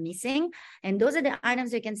that I'm missing. And those are the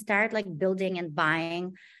items you can start like building and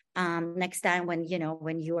buying next time when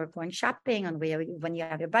you are going shopping and when you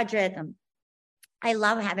have your budget. I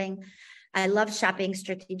love shopping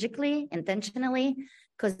strategically, intentionally,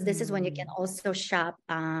 because this is when you can also shop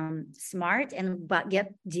smart and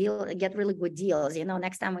get really good deals.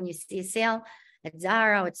 Next time when you see a sale at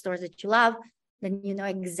Zara or at stores that you love, then you know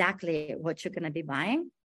exactly what you're going to be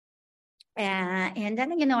buying. And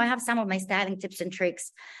then, I have some of my styling tips and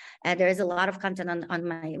tricks. There is a lot of content on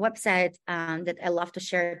my website that I love to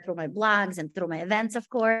share through my blogs and through my events, of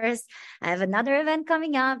course. I have another event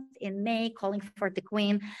coming up in May, Calling for the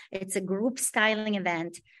Queen. It's a group styling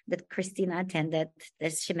event that Christina attended,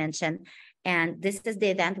 as she mentioned. And this is the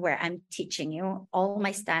event where I'm teaching you all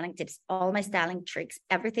my styling tips, all my styling tricks,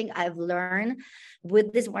 everything I've learned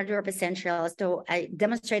with this wardrobe essentials. So I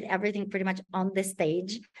demonstrate everything pretty much on the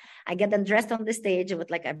stage. I get them dressed on the stage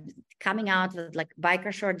with I'm coming out with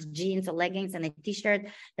biker shorts, jeans, or leggings, and a t-shirt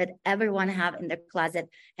that everyone have in their closet.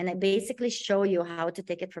 And I basically show you how to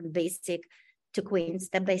take it from basic to queen,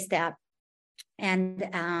 step by step. And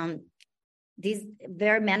these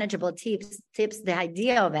very manageable tips, the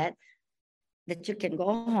idea of it, that you can go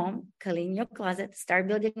home, clean your closet, start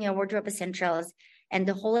building your wardrobe essentials. And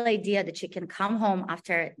the whole idea that you can come home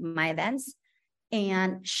after my events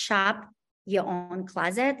and shop your own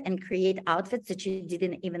closet and create outfits that you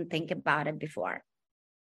didn't even think about it before.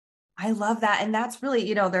 I love that. And that's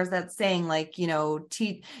really, there's that saying,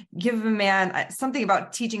 give a man something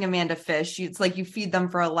about teaching a man to fish. It's like you feed them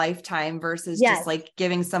for a lifetime versus just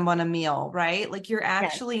giving someone a meal, right? Like you're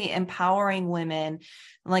actually empowering women.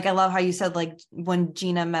 Like, I love how you said, when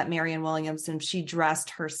Gina met Marianne Williamson, she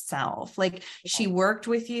dressed herself. She worked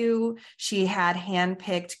with you. She had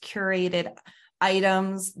handpicked, curated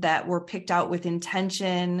items that were picked out with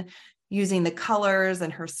intention, using the colors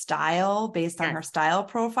and her style based on her style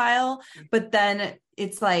profile. But then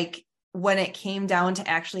it's when it came down to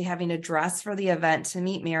actually having to dress for the event to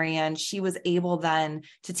meet Marianne, she was able then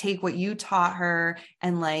to take what you taught her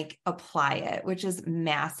and apply it, which is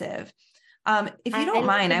massive. If you don't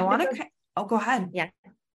mind, I want to, go ahead. Yeah.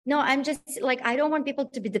 No, I'm just like, I don't want people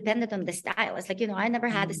to be dependent on the stylist. Like, I never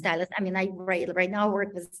had a stylist. I mean, I right now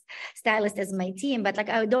work with stylist as my team, but like,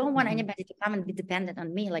 I don't want anybody to come and be dependent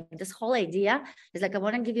on me. Like, this whole idea is like, I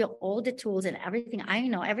want to give you all the tools and everything I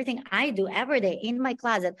know, everything I do every day in my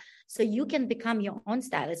closet, so you can become your own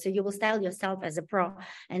stylist. So you will style yourself as a pro.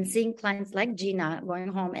 And seeing clients like Gina going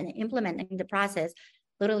home and implementing the process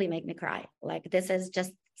literally make me cry. Like, this is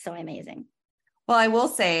just so amazing. Well, I will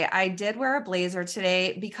say I did wear a blazer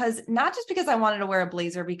today, because not just because I wanted to wear a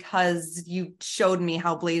blazer because you showed me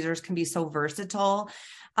how blazers can be so versatile.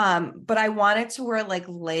 But I wanted to wear like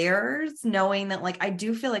layers, knowing that like I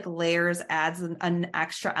do feel like layers adds an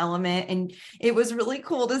extra element. And it was really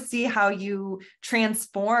cool to see how you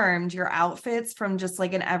transformed your outfits from just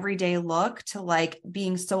like an everyday look to like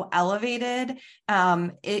being so elevated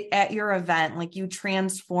at your event. Like, you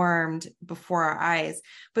transformed before our eyes.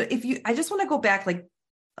 But I just want to go back like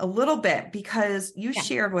a little bit, because you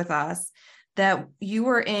shared with us that you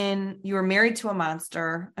were married to a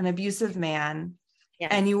monster, an abusive man. Yes.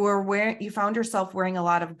 And you found yourself wearing a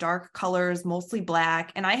lot of dark colors, mostly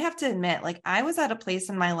black. And I have to admit, like, I was at a place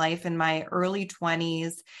in my life in my early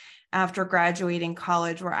 20s after graduating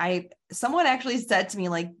college where someone actually said to me,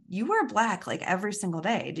 like, you wear black like every single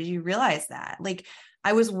day. Did you realize that? Like,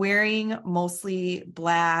 I was wearing mostly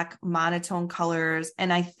black monotone colors.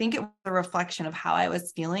 And I think it was a reflection of how I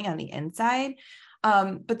was feeling on the inside.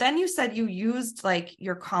 But then you said you used like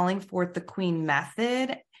your calling forth the queen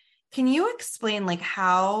method. Can you explain like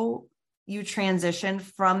how you transitioned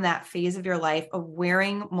from that phase of your life of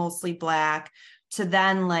wearing mostly black to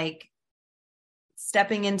then like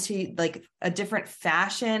stepping into like a different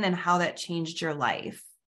fashion, and how that changed your life?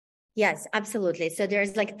 Yes, absolutely. So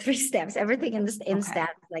there's like 3 steps, everything in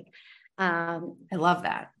steps. Like, I love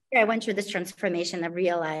that. I went through this transformation. I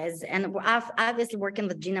realized, and obviously working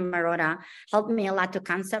with Gina Marotta helped me a lot to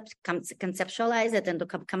conceptualize it and to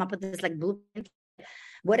come up with this like blueprint.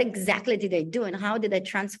 What exactly did I do, and how did I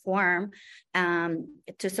transform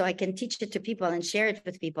so I can teach it to people and share it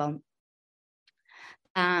with people?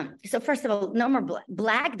 So first of all, no more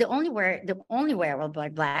black. The only way I will wear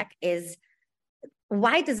black is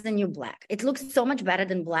white is the new black. It looks so much better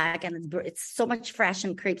than black, and it's so much fresh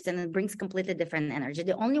and creeps, and it brings completely different energy.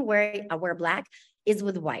 The only way I wear black is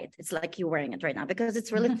with white. It's like you're wearing it right now, because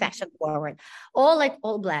it's really fashion forward.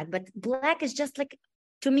 All black, but black is just like,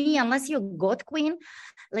 to me, unless you're goth queen,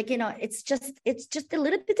 like, it's just a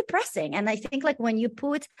little bit depressing. And I think like when you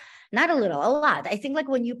put, not a little, a lot, I think like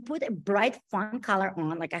when you put a bright, fun color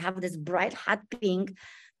on, like I have this bright, hot pink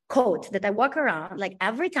coat that I walk around, like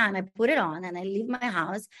every time I put it on and I leave my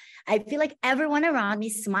house, I feel like everyone around me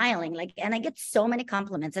smiling, like, and I get so many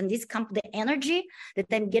compliments, and the energy that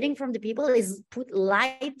I'm getting from the people is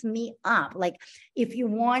light me up. Like, if you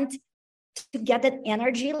want to get that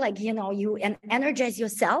energy, like, you and energize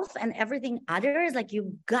yourself and everything others, like,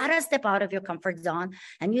 you gotta step out of your comfort zone,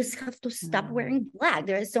 and you have to stop wearing black.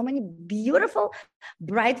 There are so many beautiful,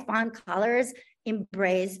 bright, fun colors.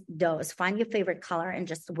 Embrace those. Find your favorite color and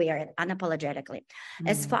just wear it unapologetically.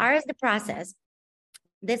 As far as the process,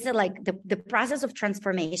 this is like the process of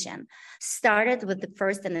transformation started with the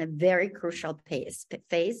first and a very crucial phase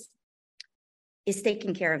is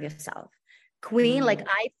taking care of yourself. Queen, like,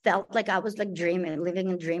 I felt like I was like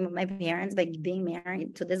living a dream of my parents by being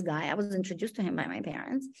married to this guy. I was introduced to him by my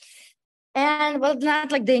parents. And well,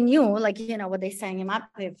 not like they knew, like, what they signed him up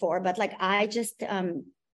for, but like, I just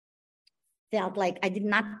felt like I did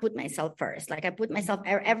not put myself first. Like, I put myself,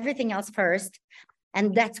 everything else first.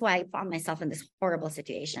 And that's why I found myself in this horrible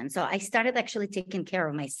situation. So I started actually taking care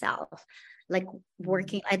of myself, like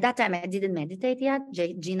working. At that time, I didn't meditate yet.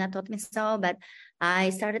 Gina taught me so, but I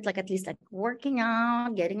started like at least like working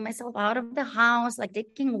out, getting myself out of the house, like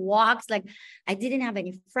taking walks. Like, I didn't have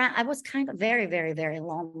any friends. I was kind of very, very, very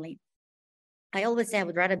lonely. I always say I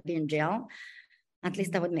would rather be in jail. At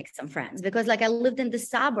least I would make some friends, because like I lived in the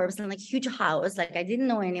suburbs in like huge house. Like, I didn't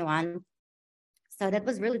know anyone. So that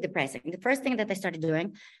was really depressing. The first thing that I started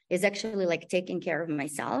doing is actually like taking care of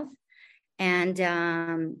myself. And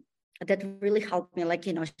that really helped me, like,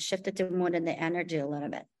 shifted the mood and the energy a little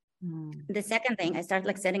bit. The second thing, I started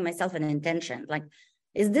like setting myself an intention. Like,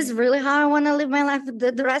 is this really how I want to live my life,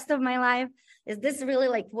 the rest of my life? Is this really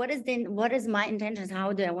like, what is my intentions?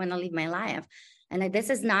 How do I want to live my life? And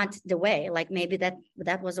this is not the way. Like, maybe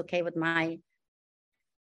that was okay with my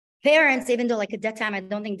parents, even though like at that time, I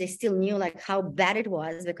don't think they still knew like how bad it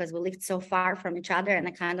was, because we lived so far from each other, and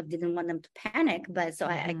I kind of didn't want them to panic. But so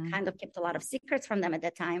I kind of kept a lot of secrets from them at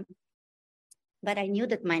that time. But I knew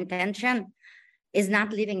that my intention is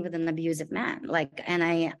not living with an abusive man. Like, and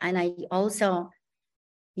I also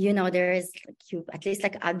there is at least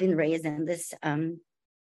like I've been raised in this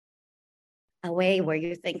a way where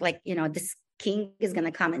you think like, this king is going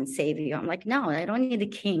to come and save you. I'm like, no, I don't need a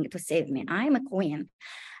king to save me. I'm a queen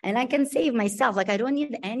and I can save myself. Like, I don't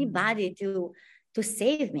need anybody to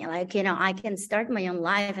save me. Like, I can start my own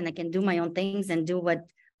life and I can do my own things and do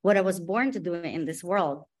what I was born to do in this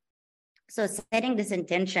world. So setting this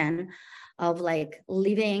intention of like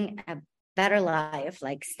living a better life,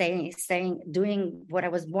 like staying, doing what I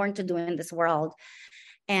was born to do in this world,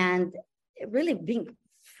 and really being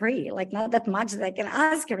free, like not that much that I can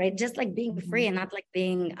ask, right? Just like being free and not like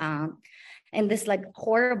being in this like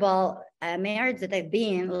horrible marriage that I've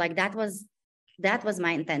been, like that was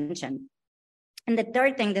my intention. And the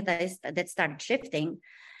third thing that started shifting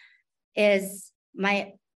is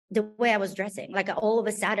the way I was dressing. Like all of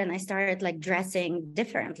a sudden I started like dressing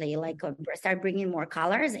differently, like I started bringing more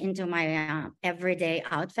colors into my everyday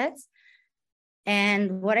outfits.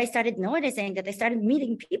 And what I started noticing that I started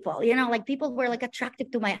meeting people, like people were like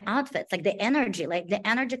attracted to my outfits, like the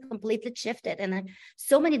energy completely shifted. And then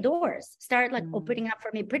so many doors started like opening up for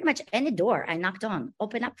me. Pretty much any door I knocked on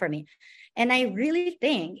opened up for me. And I really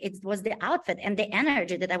think it was the outfit and the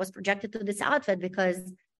energy that I was projected to this outfit, because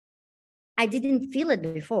I didn't feel it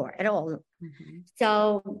before at all.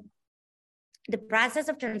 So the process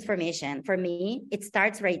of transformation for me, it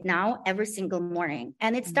starts right now, every single morning.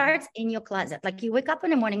 And it starts in your closet. Like you wake up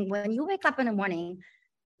in the morning, when you wake up in the morning,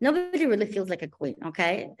 nobody really feels like a queen,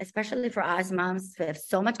 okay? Especially for us moms, we have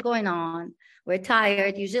so much going on. We're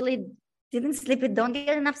tired, usually didn't sleep, don't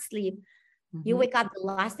get enough sleep. You wake up, the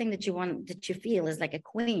last thing that you feel is like a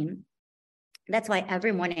queen. That's why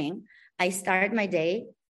every morning I start my day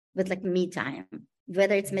with like me time,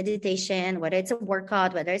 whether it's meditation, whether it's a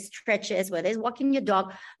workout, whether it's stretches, whether it's walking your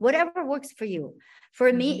dog, whatever works for you.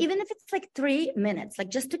 For me, even if it's like 3 minutes, like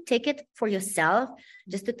just to take it for yourself,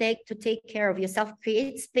 just to take care of yourself,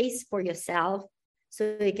 create space for yourself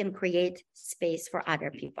so you can create space for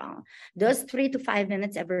other people. Those 3 to 5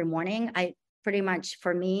 minutes every morning, pretty much,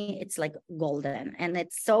 for me, it's like golden. And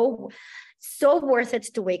it's so worth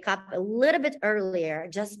it to wake up a little bit earlier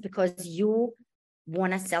just because you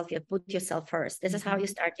want to put yourself first. This is how you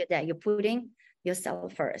start your day. You're putting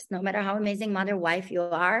yourself first. No matter how amazing mother, wife you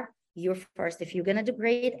are, you're first. If you're going to do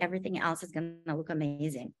great, everything else is going to look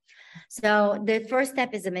amazing. So the first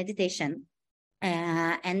step is a meditation.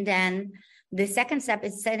 And then the second step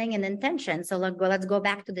is setting an intention. So let's go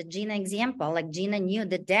back to the Gina example. Like Gina knew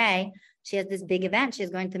the day she has this big event,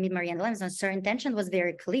 she's going to meet Marianne Williamson. So her intention was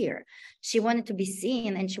very clear. She wanted to be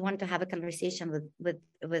seen and she wanted to have a conversation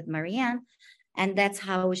with Marianne. And that's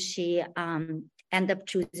how she ended up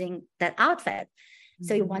choosing that outfit.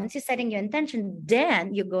 So once you're setting your intention,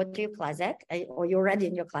 then you go to your closet, or you're already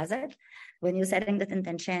in your closet when you're setting that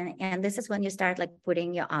intention. And this is when you start like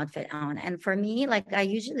putting your outfit on. And for me, like I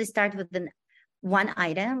usually start with one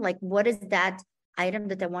item, like what is that item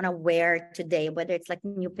that I want to wear today, whether it's like a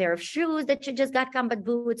new pair of shoes that you just got, combat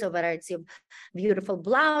boots, or whether it's your beautiful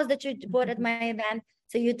blouse that you bought at my event.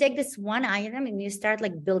 So you take this one item and you start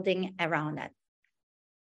like building around it.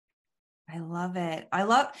 I love it.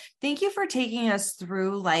 Thank you for taking us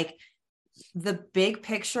through like the big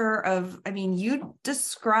picture of, you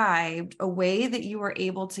described a way that you were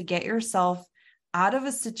able to get yourself out of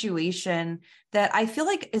a situation that I feel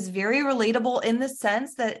like is very relatable, in the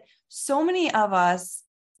sense that so many of us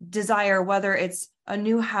desire, whether it's a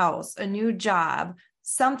new house, a new job,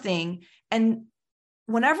 something. And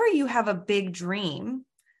whenever you have a big dream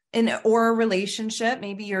or a relationship,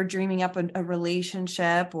 maybe you're dreaming up a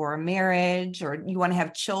relationship or a marriage, or you want to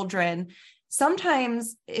have children,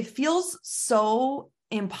 sometimes it feels so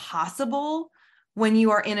impossible when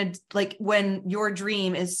you are when your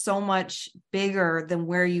dream is so much bigger than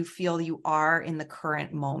where you feel you are in the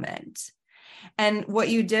current moment. And what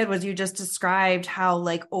you did was you just described how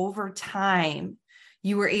like over time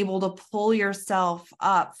you were able to pull yourself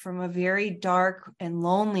up from a very dark and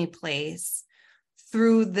lonely place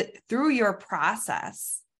through your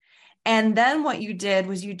process. And then what you did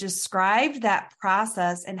was you described that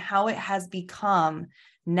process and how it has become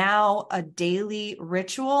now a daily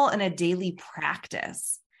ritual and a daily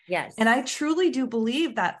practice. Yes. And I truly do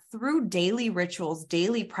believe that through daily rituals,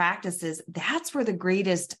 daily practices, that's where the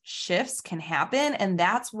greatest shifts can happen. And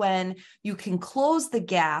that's when you can close the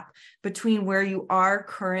gap between where you are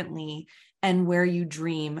currently and where you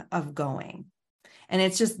dream of going. And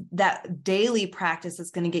it's just that daily practice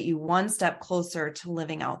is going to get you one step closer to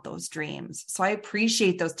living out those dreams. So I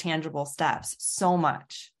appreciate those tangible steps so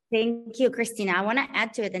much. Thank you, Christina. I want to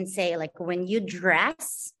add to it and say, like, when you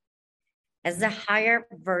dress as a higher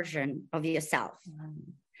version of yourself,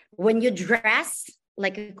 when you dress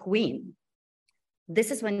like a queen,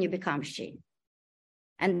 this is when you become she.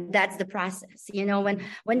 And that's the process.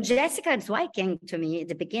 When Jessica Dwight came to me at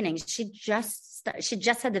the beginning, she just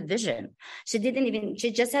had a vision. She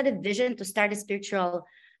just had a vision to start a spiritual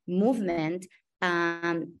movement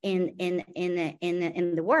in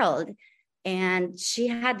the world. And she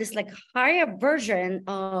had this like higher version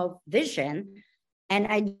of vision. And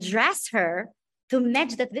I dressed her to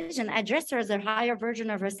match that vision. I dressed her as a higher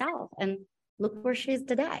version of herself. And look where she is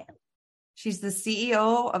today. She's the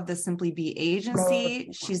CEO of the Simply Be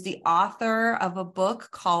agency. She's the author of a book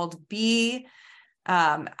called Be.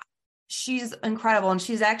 She's incredible. And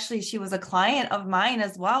she was a client of mine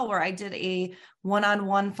as well, where I did a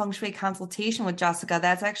one-on-one feng shui consultation with Jessica.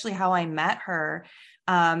 That's actually how I met her.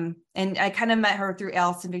 And I kind of met her through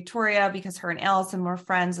Allison Victoria, because her and Allison were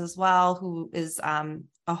friends as well, who is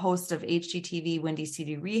a host of HGTV Windy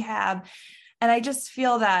City Rehab. And I just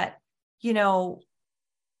feel that,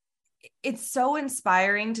 it's so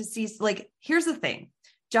inspiring to see, like, here's the thing.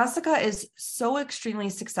 Jessica is so extremely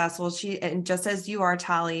successful. And just as you are,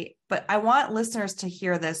 Tali, but I want listeners to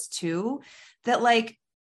hear this too, that like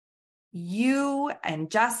you and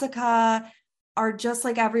Jessica are just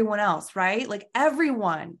like everyone else, right? Like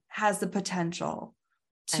everyone has the potential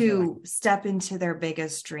to step into their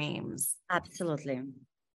biggest dreams. Absolutely.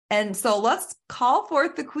 And so let's call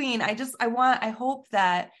forth the queen. I hope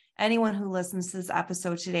that anyone who listens to this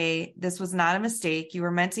episode today, this was not a mistake. You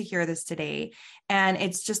were meant to hear this today. And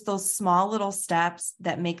it's just those small little steps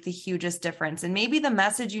that make the hugest difference. And maybe the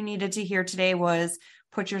message you needed to hear today was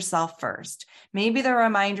put yourself first. Maybe the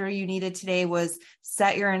reminder you needed today was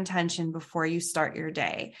set your intention before you start your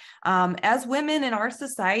day. As women in our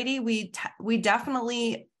society, we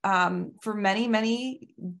definitely, for many,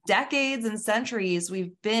 many decades and centuries,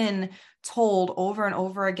 we've been told over and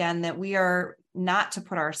over again that we are not to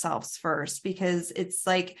put ourselves first, because it's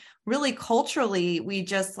like really culturally,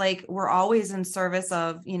 we're always in service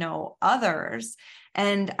of, others.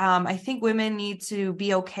 And I think women need to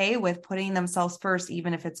be okay with putting themselves first,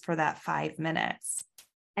 even if it's for that 5 minutes.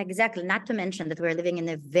 Exactly. Not to mention that we're living in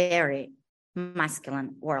a very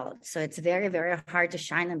masculine world. So it's very, very hard to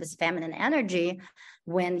shine in this feminine energy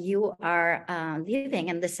when you are living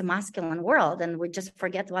in this masculine world. And we just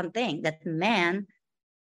forget one thing, that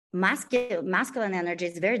masculine energy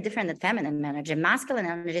is very different than feminine energy. Masculine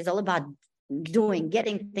energy is all about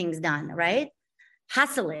getting things done, right?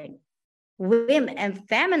 Hustling. Women and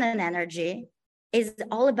feminine energy is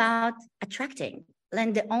all about attracting.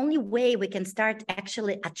 And the only way we can start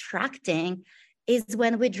actually attracting is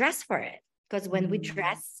when we dress for it. Because when we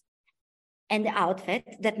dress in the outfit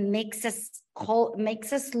that makes us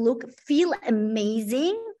feel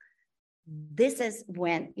amazing, this is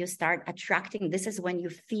when you start attracting. This is when you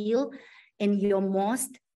feel in your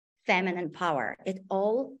most feminine power. It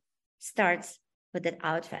all starts with that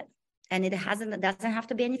outfit. And it doesn't have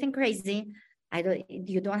to be anything crazy.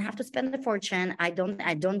 You don't have to spend a fortune. I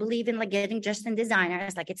don't believe in like getting just in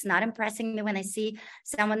designers. Like, it's not impressing me when I see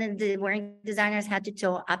someone wearing designers head to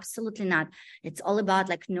toe. Absolutely not. It's all about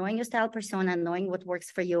like knowing your style persona, knowing what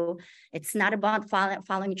works for you. It's not about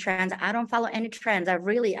following trends. I don't follow any trends. I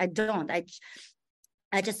don't.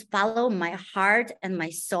 I just follow my heart and my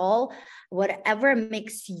soul. Whatever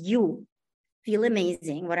makes you feel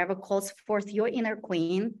amazing, whatever calls forth your inner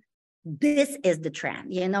queen, this is the trend.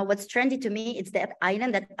 What's trendy to me, it's that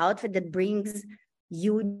item, that outfit that brings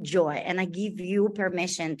you joy, and I give you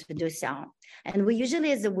permission to do so. And we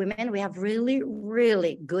usually, as a women, we have really,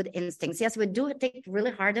 really good instincts. Yes, we do take really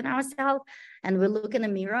hard on ourselves, and we look in the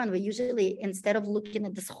mirror, and we usually, instead of looking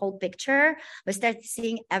at this whole picture, we start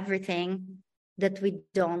seeing everything that we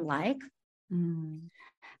don't like.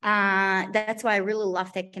 That's why I really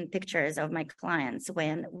love taking pictures of my clients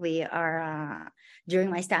when we are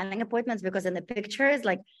during my styling appointments, because in the pictures,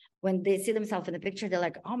 like when they see themselves in the picture, they're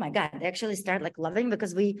like, oh my God, they actually start like loving,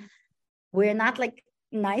 because we're not like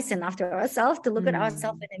nice enough to ourselves to look at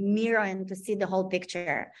ourselves in a mirror and to see the whole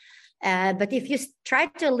picture. But if you try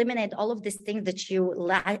to eliminate all of these things that you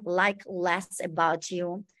like less about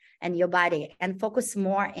you and your body, and focus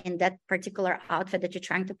more in that particular outfit that you're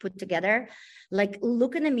trying to put together, like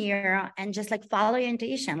look in the mirror and just like follow your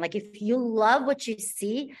intuition. Like if you love what you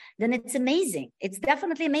see, then it's amazing. It's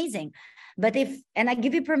definitely amazing. But and I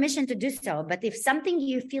give you permission to do so, but if something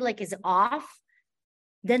you feel like is off,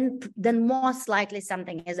 then most likely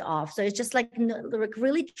something is off. So it's just like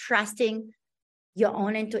really trusting your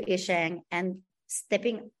own intuition and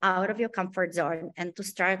stepping out of your comfort zone, and to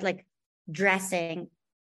start like dressing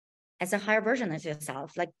as a higher version of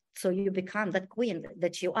yourself, like so you become that queen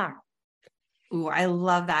that you are. Ooh, I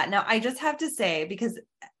love that. Now, I just have to say, because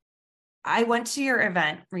I went to your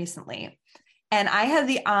event recently, and I had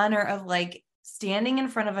the honor of like standing in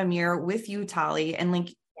front of a mirror with you, Tali, and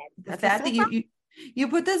like the fact that you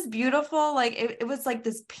put this beautiful, like it was like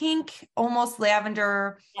this pink, almost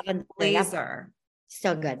lavender blazer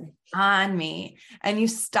so good on me, and you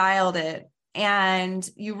styled it and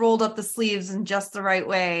you rolled up the sleeves in just the right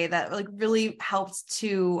way that like really helped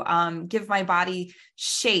to give my body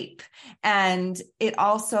shape. And it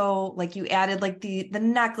also like you added like the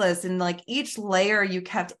necklace, and like each layer you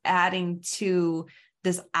kept adding to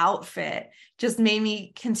this outfit just made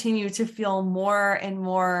me continue to feel more and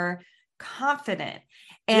more confident.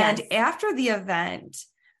 And after the event,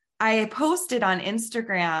 I posted on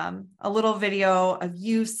Instagram a little video of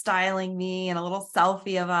you styling me and a little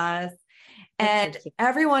selfie of us. And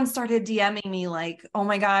everyone started DMing me like, oh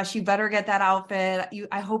my gosh, you better get that outfit.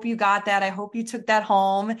 I hope you got that. I hope you took that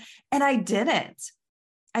home. And I didn't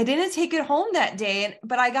take it home that day.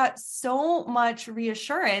 But I got so much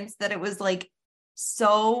reassurance that it was like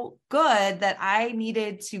so good that I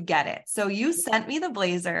needed to get it. So you sent me the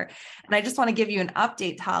blazer, and I just want to give you an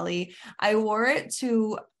update, Tali. I wore it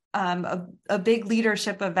to a big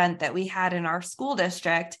leadership event that we had in our school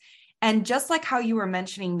district. And just like how you were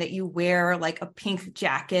mentioning that you wear like a pink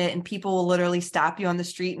jacket and people will literally stop you on the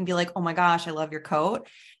street and be like, oh my gosh, I love your coat.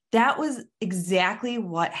 That was exactly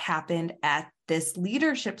what happened at this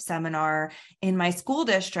leadership seminar in my school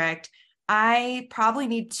district. I probably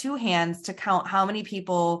need two hands to count how many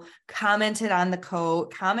people commented on the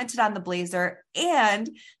coat, commented on the blazer. And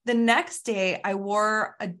the next day I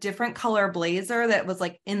wore a different color blazer that was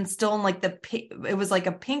like still in like it was like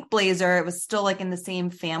a pink blazer. It was still like in the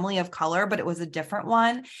same family of color, but it was a different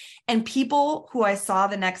one. And people who I saw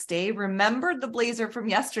the next day remembered the blazer from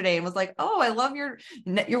yesterday and was like, oh, I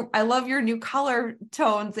love your new color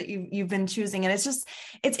tones that you've been choosing. And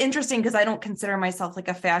it's interesting because I don't consider myself like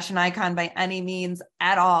a fashion icon by any means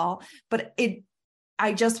at all, but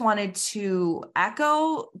I just wanted to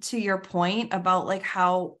echo to your point about like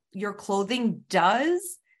how your clothing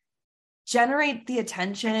does generate the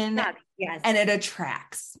attention and it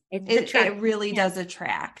attracts. It really does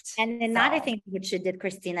attract. And another thing which you did,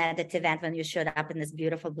 Christina, at that event when you showed up in this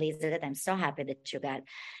beautiful blazer that I'm so happy that you got,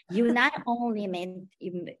 you not only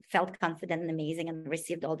you felt confident and amazing and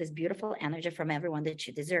received all this beautiful energy from everyone that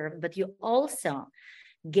you deserve, but you also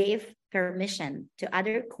gave permission to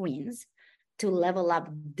other queens to level up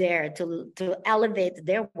to elevate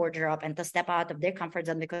their wardrobe and to step out of their comfort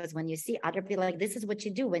zone. Because when you see other people, like this is what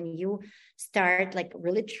you do when you start like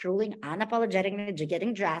really truly unapologetically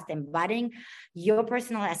getting dressed, embodying your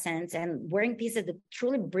personal essence and wearing pieces that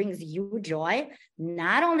truly brings you joy.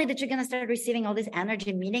 Not only that you're going to start receiving all this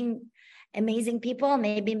energy, meeting amazing people,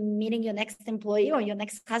 maybe meeting your next employee or your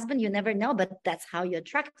next husband, you never know, but that's how you're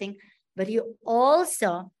attracting. But you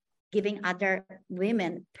also giving other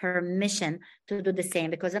women permission to do the same,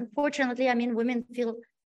 because unfortunately, I mean, women feel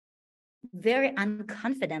very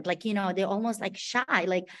unconfident, like, you know, they're almost like shy,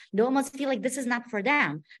 like they almost feel like this is not for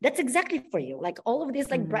them. That's exactly for you. Like all of these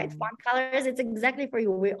like bright fun colors, it's exactly for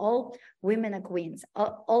you. We're all women are queens,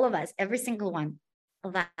 all of us, every single one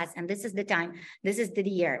of us. And this is the time, this is the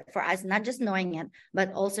year for us, not just knowing it,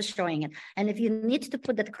 but also showing it. And if you need to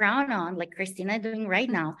put that crown on, like Christina doing right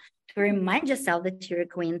now, to remind yourself that you're a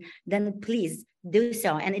queen, then please do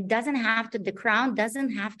so. And it doesn't have to, the crown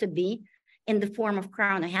doesn't have to be in the form of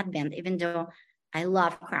crown or headband, even though I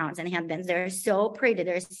love crowns and headbands. They're so pretty.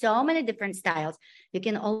 There's so many different styles. You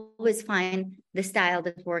can always find the style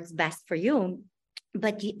that works best for you.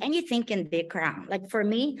 But anything can be a crown. Like for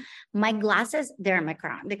me, my glasses, they're my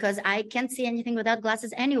crown because I can't see anything without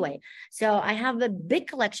glasses anyway. So I have a big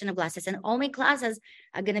collection of glasses, and all my glasses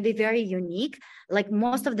are going to be very unique. Like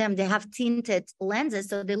most of them, they have tinted lenses.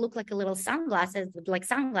 So they look like a little sunglasses, but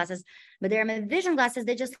they're my vision glasses.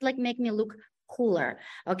 They just like make me look cooler.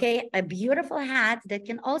 Okay. A beautiful hat that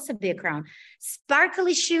can also be a crown.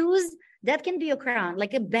 Sparkly shoes, that can be a crown,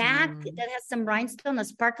 like a bag that has some rhinestone or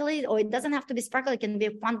sparkly, or it doesn't have to be sparkly. It can be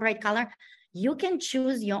a fun, bright color. You can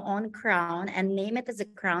choose your own crown and name it as a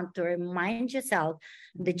crown to remind yourself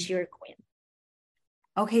that you're a queen.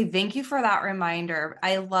 Okay, thank you for that reminder.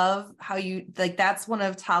 I love how you, like, that's one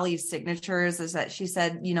of Tali's signatures is that she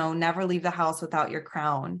said, you know, never leave the house without your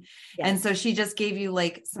crown. Yes. And so she just gave you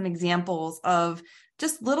like some examples of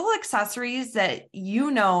just little accessories that, you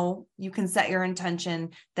know, you can set your intention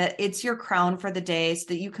that it's your crown for the day so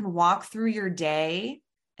that you can walk through your day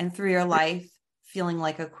and through your life feeling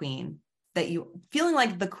like a queen, feeling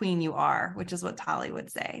like the queen you are, which is what Tali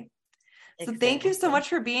would say. So thank you so much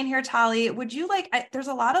for being here, Tali. Would you there's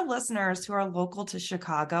a lot of listeners who are local to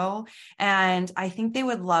Chicago, and I think they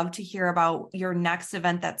would love to hear about your next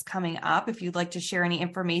event that's coming up. If you'd like to share any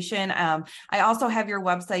information, I also have your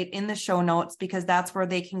website in the show notes because that's where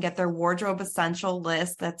they can get their wardrobe essential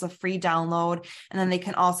list. That's a free download. And then they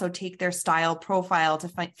can also take their style profile to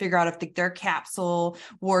figure out if they're capsule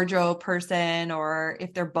wardrobe person or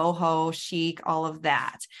if they're boho chic, all of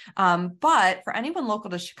that. But for anyone local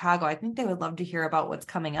to Chicago, I think they would love to hear about what's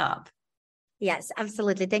coming up. Yes,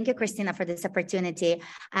 absolutely. Thank you, Christina, for this opportunity.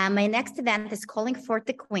 My next event is Calling Forth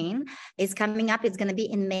the Queen. It's coming up. It's going to be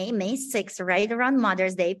in May 6th, right around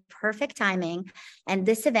Mother's Day. Perfect timing. And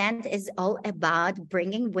this event is all about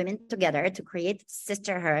bringing women together to create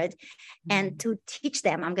sisterhood and to teach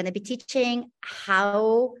them. I'm going to be teaching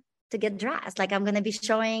how to get dressed. I'm going to be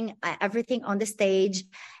showing everything on the stage,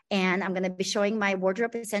 and I'm going to be showing my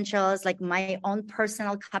wardrobe essentials, like my own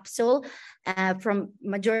personal capsule. From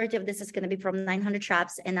majority of this is going to be from 900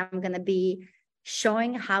 shops, and I'm going to be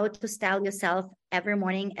showing how to style yourself every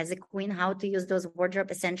morning as a queen, how to use those wardrobe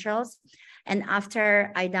essentials. And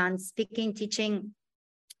after I done speaking, teaching,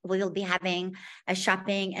 we will be having a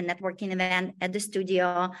shopping and networking event at the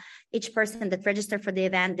studio. Each person that registered for the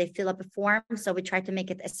event, they fill up a form. So we try to make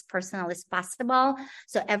it as personal as possible.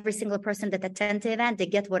 So every single person that attend the event, they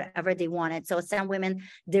get whatever they wanted. So some women,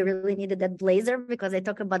 they really needed that blazer because I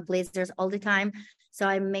talk about blazers all the time. So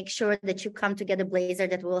I make sure that you come to get a blazer,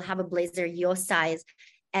 that will have a blazer your size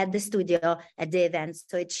at the studio at the event.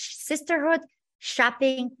 So it's sisterhood,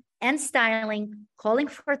 shopping, and styling, Calling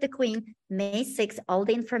Forth the Queen, May 6th. All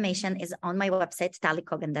the information is on my website,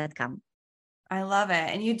 talikogan.com. I love it.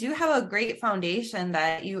 And you do have a great foundation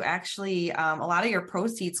that you actually, a lot of your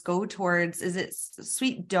proceeds go towards, is it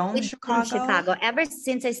Sweet Dome Chicago? Ever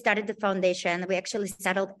since I started the foundation, we actually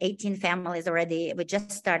settled 18 families already. We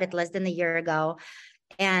just started less than a year ago.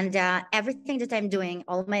 And everything that I'm doing,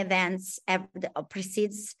 all my events, the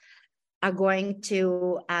proceeds are going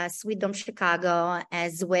to Sweet Dome Chicago,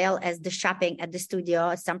 as well as the shopping at the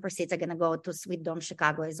studio. Some proceeds are going to go to Sweet Dome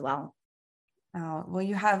Chicago as well. Oh, well,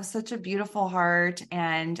 you have such a beautiful heart.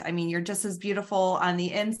 And I mean, you're just as beautiful on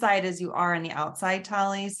the inside as you are on the outside,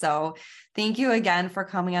 Tali. So thank you again for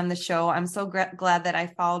coming on the show. I'm so glad that I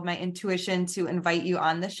followed my intuition to invite you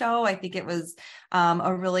on the show. I think it was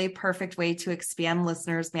a really perfect way to expand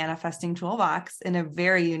listeners' manifesting toolbox in a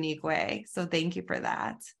very unique way. So thank you for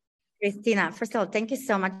that. Christina, first of all, thank you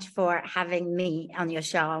so much for having me on your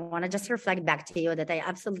show. I want to just reflect back to you that I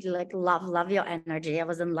absolutely love your energy. I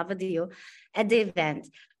was in love with you at the event.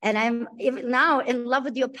 And I'm even now in love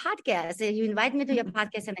with your podcast. You invited me to your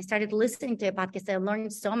podcast and I started listening to your podcast. I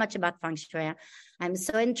learned so much about feng shui. I'm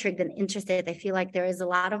so intrigued and interested. I feel like there is a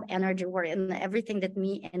lot of energy in everything that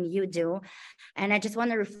me and you do. And I just want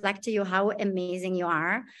to reflect to you how amazing you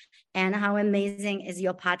are and how amazing is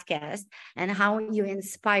your podcast and how you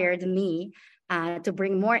inspired me to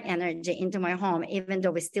bring more energy into my home, even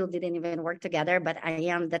though we still didn't even work together. But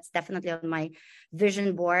that's definitely on my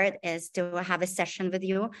vision board, is to have a session with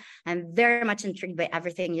you. I'm very much intrigued by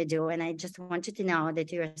everything you do. And I just want you to know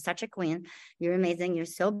that you're such a queen. You're amazing. You're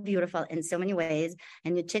so beautiful in so many ways,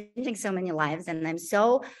 and you're changing so many lives. And I'm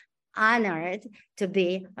so honored to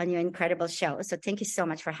be on your incredible show. So thank you so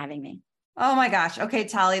much for having me. Oh my gosh. Okay,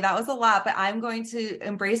 Tali, that was a lot, but I'm going to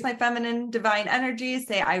embrace my feminine divine energy,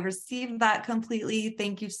 say I received that completely.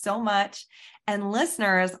 Thank you so much. And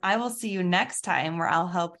listeners, I will see you next time where I'll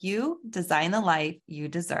help you design the life you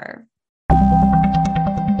deserve.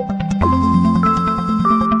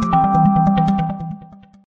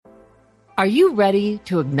 Are you ready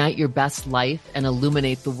to ignite your best life and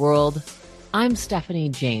illuminate the world? I'm Stephanie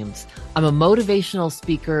James. I'm a motivational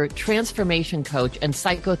speaker, transformation coach, and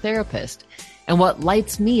psychotherapist. And what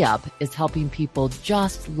lights me up is helping people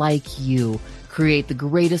just like you create the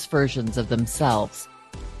greatest versions of themselves.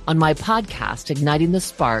 On my podcast, Igniting the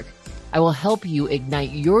Spark, I will help you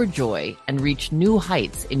ignite your joy and reach new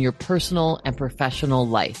heights in your personal and professional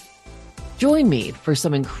life. Join me for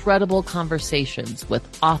some incredible conversations with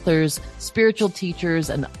authors, spiritual teachers,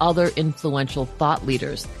 and other influential thought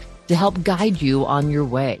leaders to help guide you on your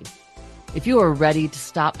way. If you are ready to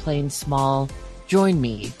stop playing small, join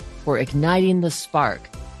me for Igniting the Spark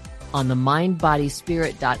on the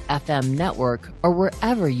mindbodyspirit.fm network or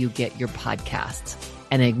wherever you get your podcasts,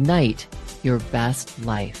 and ignite your best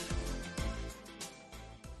life.